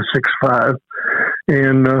 6'2" to 6'5",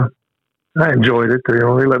 and I enjoyed it. They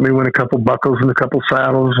let me win a couple buckles and a couple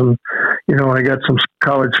saddles, and I got some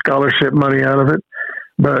college scholarship money out of it.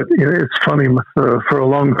 But it's funny, for a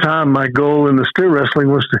long time, my goal in the steer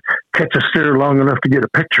wrestling was to catch a steer long enough to get a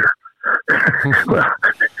picture. Well,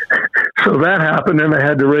 so that happened, and I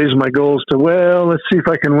had to raise my goals to, let's see if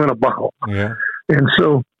I can win a buckle. Yeah. And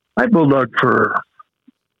so I bulldogged for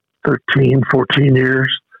 13, 14 years.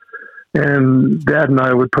 And Dad and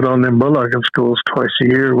I would put on them bulldogging schools twice a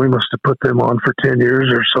year. We must have put them on for 10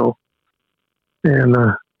 years or so. And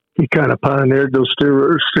he kind of pioneered those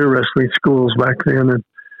steer wrestling schools back then.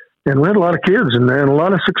 And we had a lot of kids and a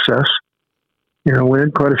lot of success. We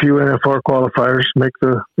had quite a few NFR qualifiers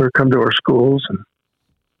come to our schools.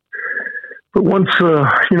 But once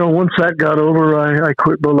that got over, I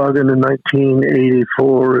quit bulldogging in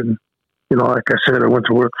 1984. And, like I said, I went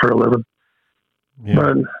to work for a living. Yeah.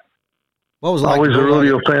 But what was it like always a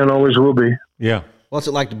rodeo fan, always will be. Yeah. What's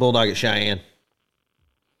it like to bulldog at Cheyenne?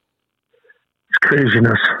 It's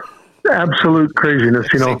craziness. Absolute craziness.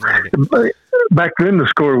 Back then the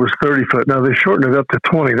score was 30 foot. Now they shortened it up to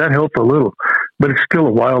 20. That helped a little, but it's still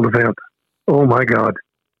a wild event. Oh my God.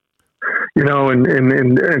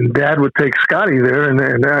 And Dad would take Scotty there,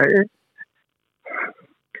 and I,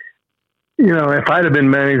 if I'd have been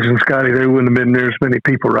managing Scotty, there wouldn't have been near as many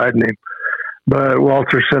people riding him. But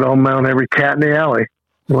Walter said, I'll mount every cat in the alley,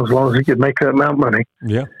 as long as he could make that mount money.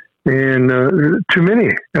 Yeah. And too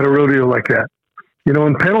many at a rodeo like that.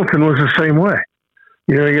 And Pendleton was the same way.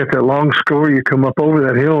 You know, you got that long score. You come up over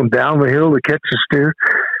that hill and down the hill to catch the steer.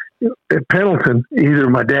 At Pendleton, either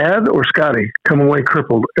my dad or Scotty come away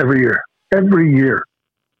crippled every year.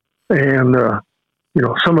 And, you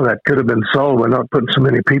know, some of that could have been solved by not putting so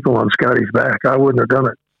many people on Scotty's back. I wouldn't have done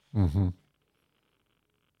it. Mm-hmm.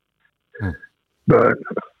 But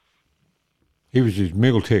he was his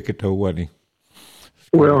meal ticket, though, wasn't he?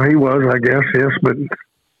 Well, he was, I guess, yes. But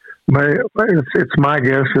it's my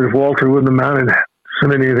guess that if Walter wouldn't have mounted so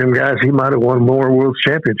many of them guys, he might have won more World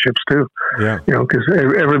Championships too. Yeah, you know, because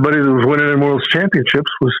everybody that was winning in World Championships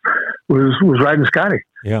was riding Scotty.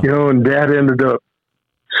 Yeah, you know, and Dad ended up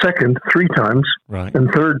second 3 times, right,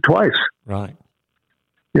 and third twice. Right.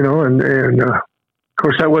 You know, and of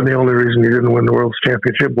course that wasn't the only reason he didn't win the World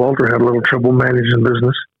Championship. Walter had a little trouble managing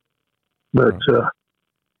business, but you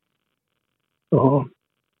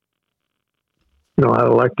know, I'd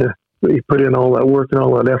like to. He put in all that work and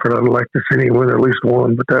all that effort. I'd like to see him win at least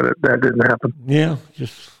one, but that didn't happen. Yeah,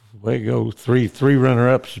 just the way it goes. Three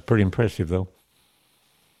runner-ups is pretty impressive, though.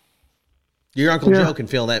 Your Uncle Joe can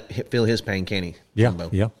feel his pain, can he? Yeah, Jimbo?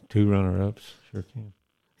 yeah. 2 runner-ups, sure can.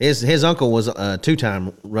 His uncle was a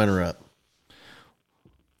 2-time runner-up.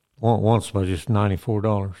 Once by just $94,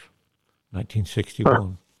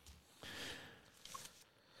 1961.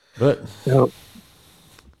 But. Yep.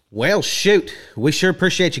 Well, shoot. We sure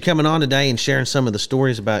appreciate you coming on today and sharing some of the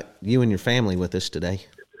stories about you and your family with us today.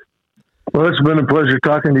 Well, it's been a pleasure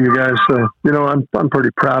talking to you guys. You know, I'm pretty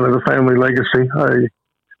proud of the family legacy. I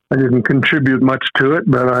didn't contribute much to it,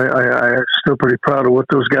 but I'm still pretty proud of what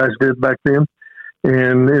those guys did back then,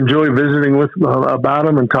 and enjoy visiting about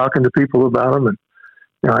them and talking to people about them. And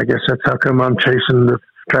you know, I guess that's how come I'm chasing to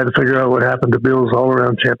try to figure out what happened to Bill's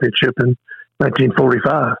all-around championship in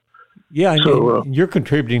 1945. Yeah, so, you're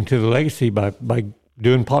contributing to the legacy by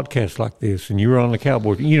doing podcasts like this, and you were on the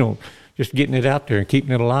Cowboys. You know, just getting it out there and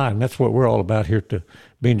keeping it alive. And that's what we're all about here at the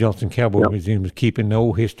Ben Johnson Cowboy Museum, is keeping the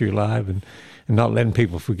old history alive and not letting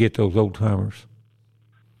people forget those old timers.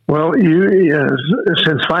 Well,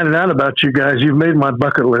 since finding out about you guys, you've made my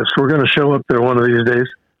bucket list. We're going to show up there one of these days.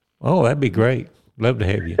 Oh, that'd be great. Love to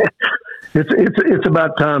have you. It's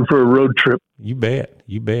about time for a road trip. You bet.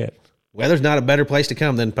 You bet. Well, there's not a better place to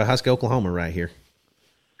come than Pawhuska, Oklahoma, right here.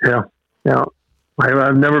 Yeah.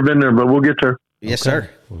 I've never been there, but we'll get there. Yes, sir.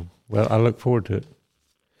 Well, I look forward to it.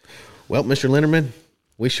 Well, Mr. Linderman,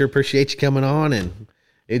 we sure appreciate you coming on, and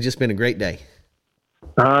it's just been a great day.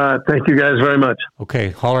 Thank you guys very much. Okay,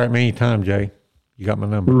 holler at me anytime, Jay. You got my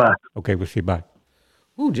number. Bye. Okay, we'll see you. Bye.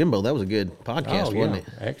 Ooh, Jimbo, that was a good podcast, wasn't it?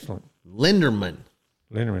 Excellent. Linderman,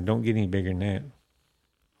 don't get any bigger than that.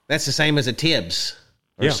 That's the same as a Tibbs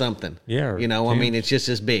or something. Yeah. You know, Tibbs. I mean, it's just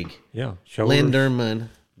as big. Yeah. Linderman.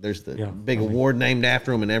 There's the big award named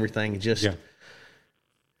after him and everything. Just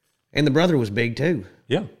And the brother was big too.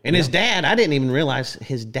 Yeah. And his dad, I didn't even realize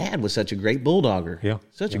his dad was such a great bulldogger. Yeah.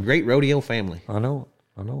 Such a great rodeo family. I know.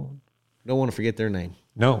 Don't want to forget their name.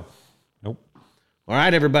 No. Nope. All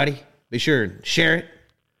right, everybody. Be sure to share it.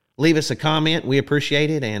 Leave us a comment. We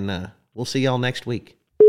appreciate it. And we'll see y'all next week.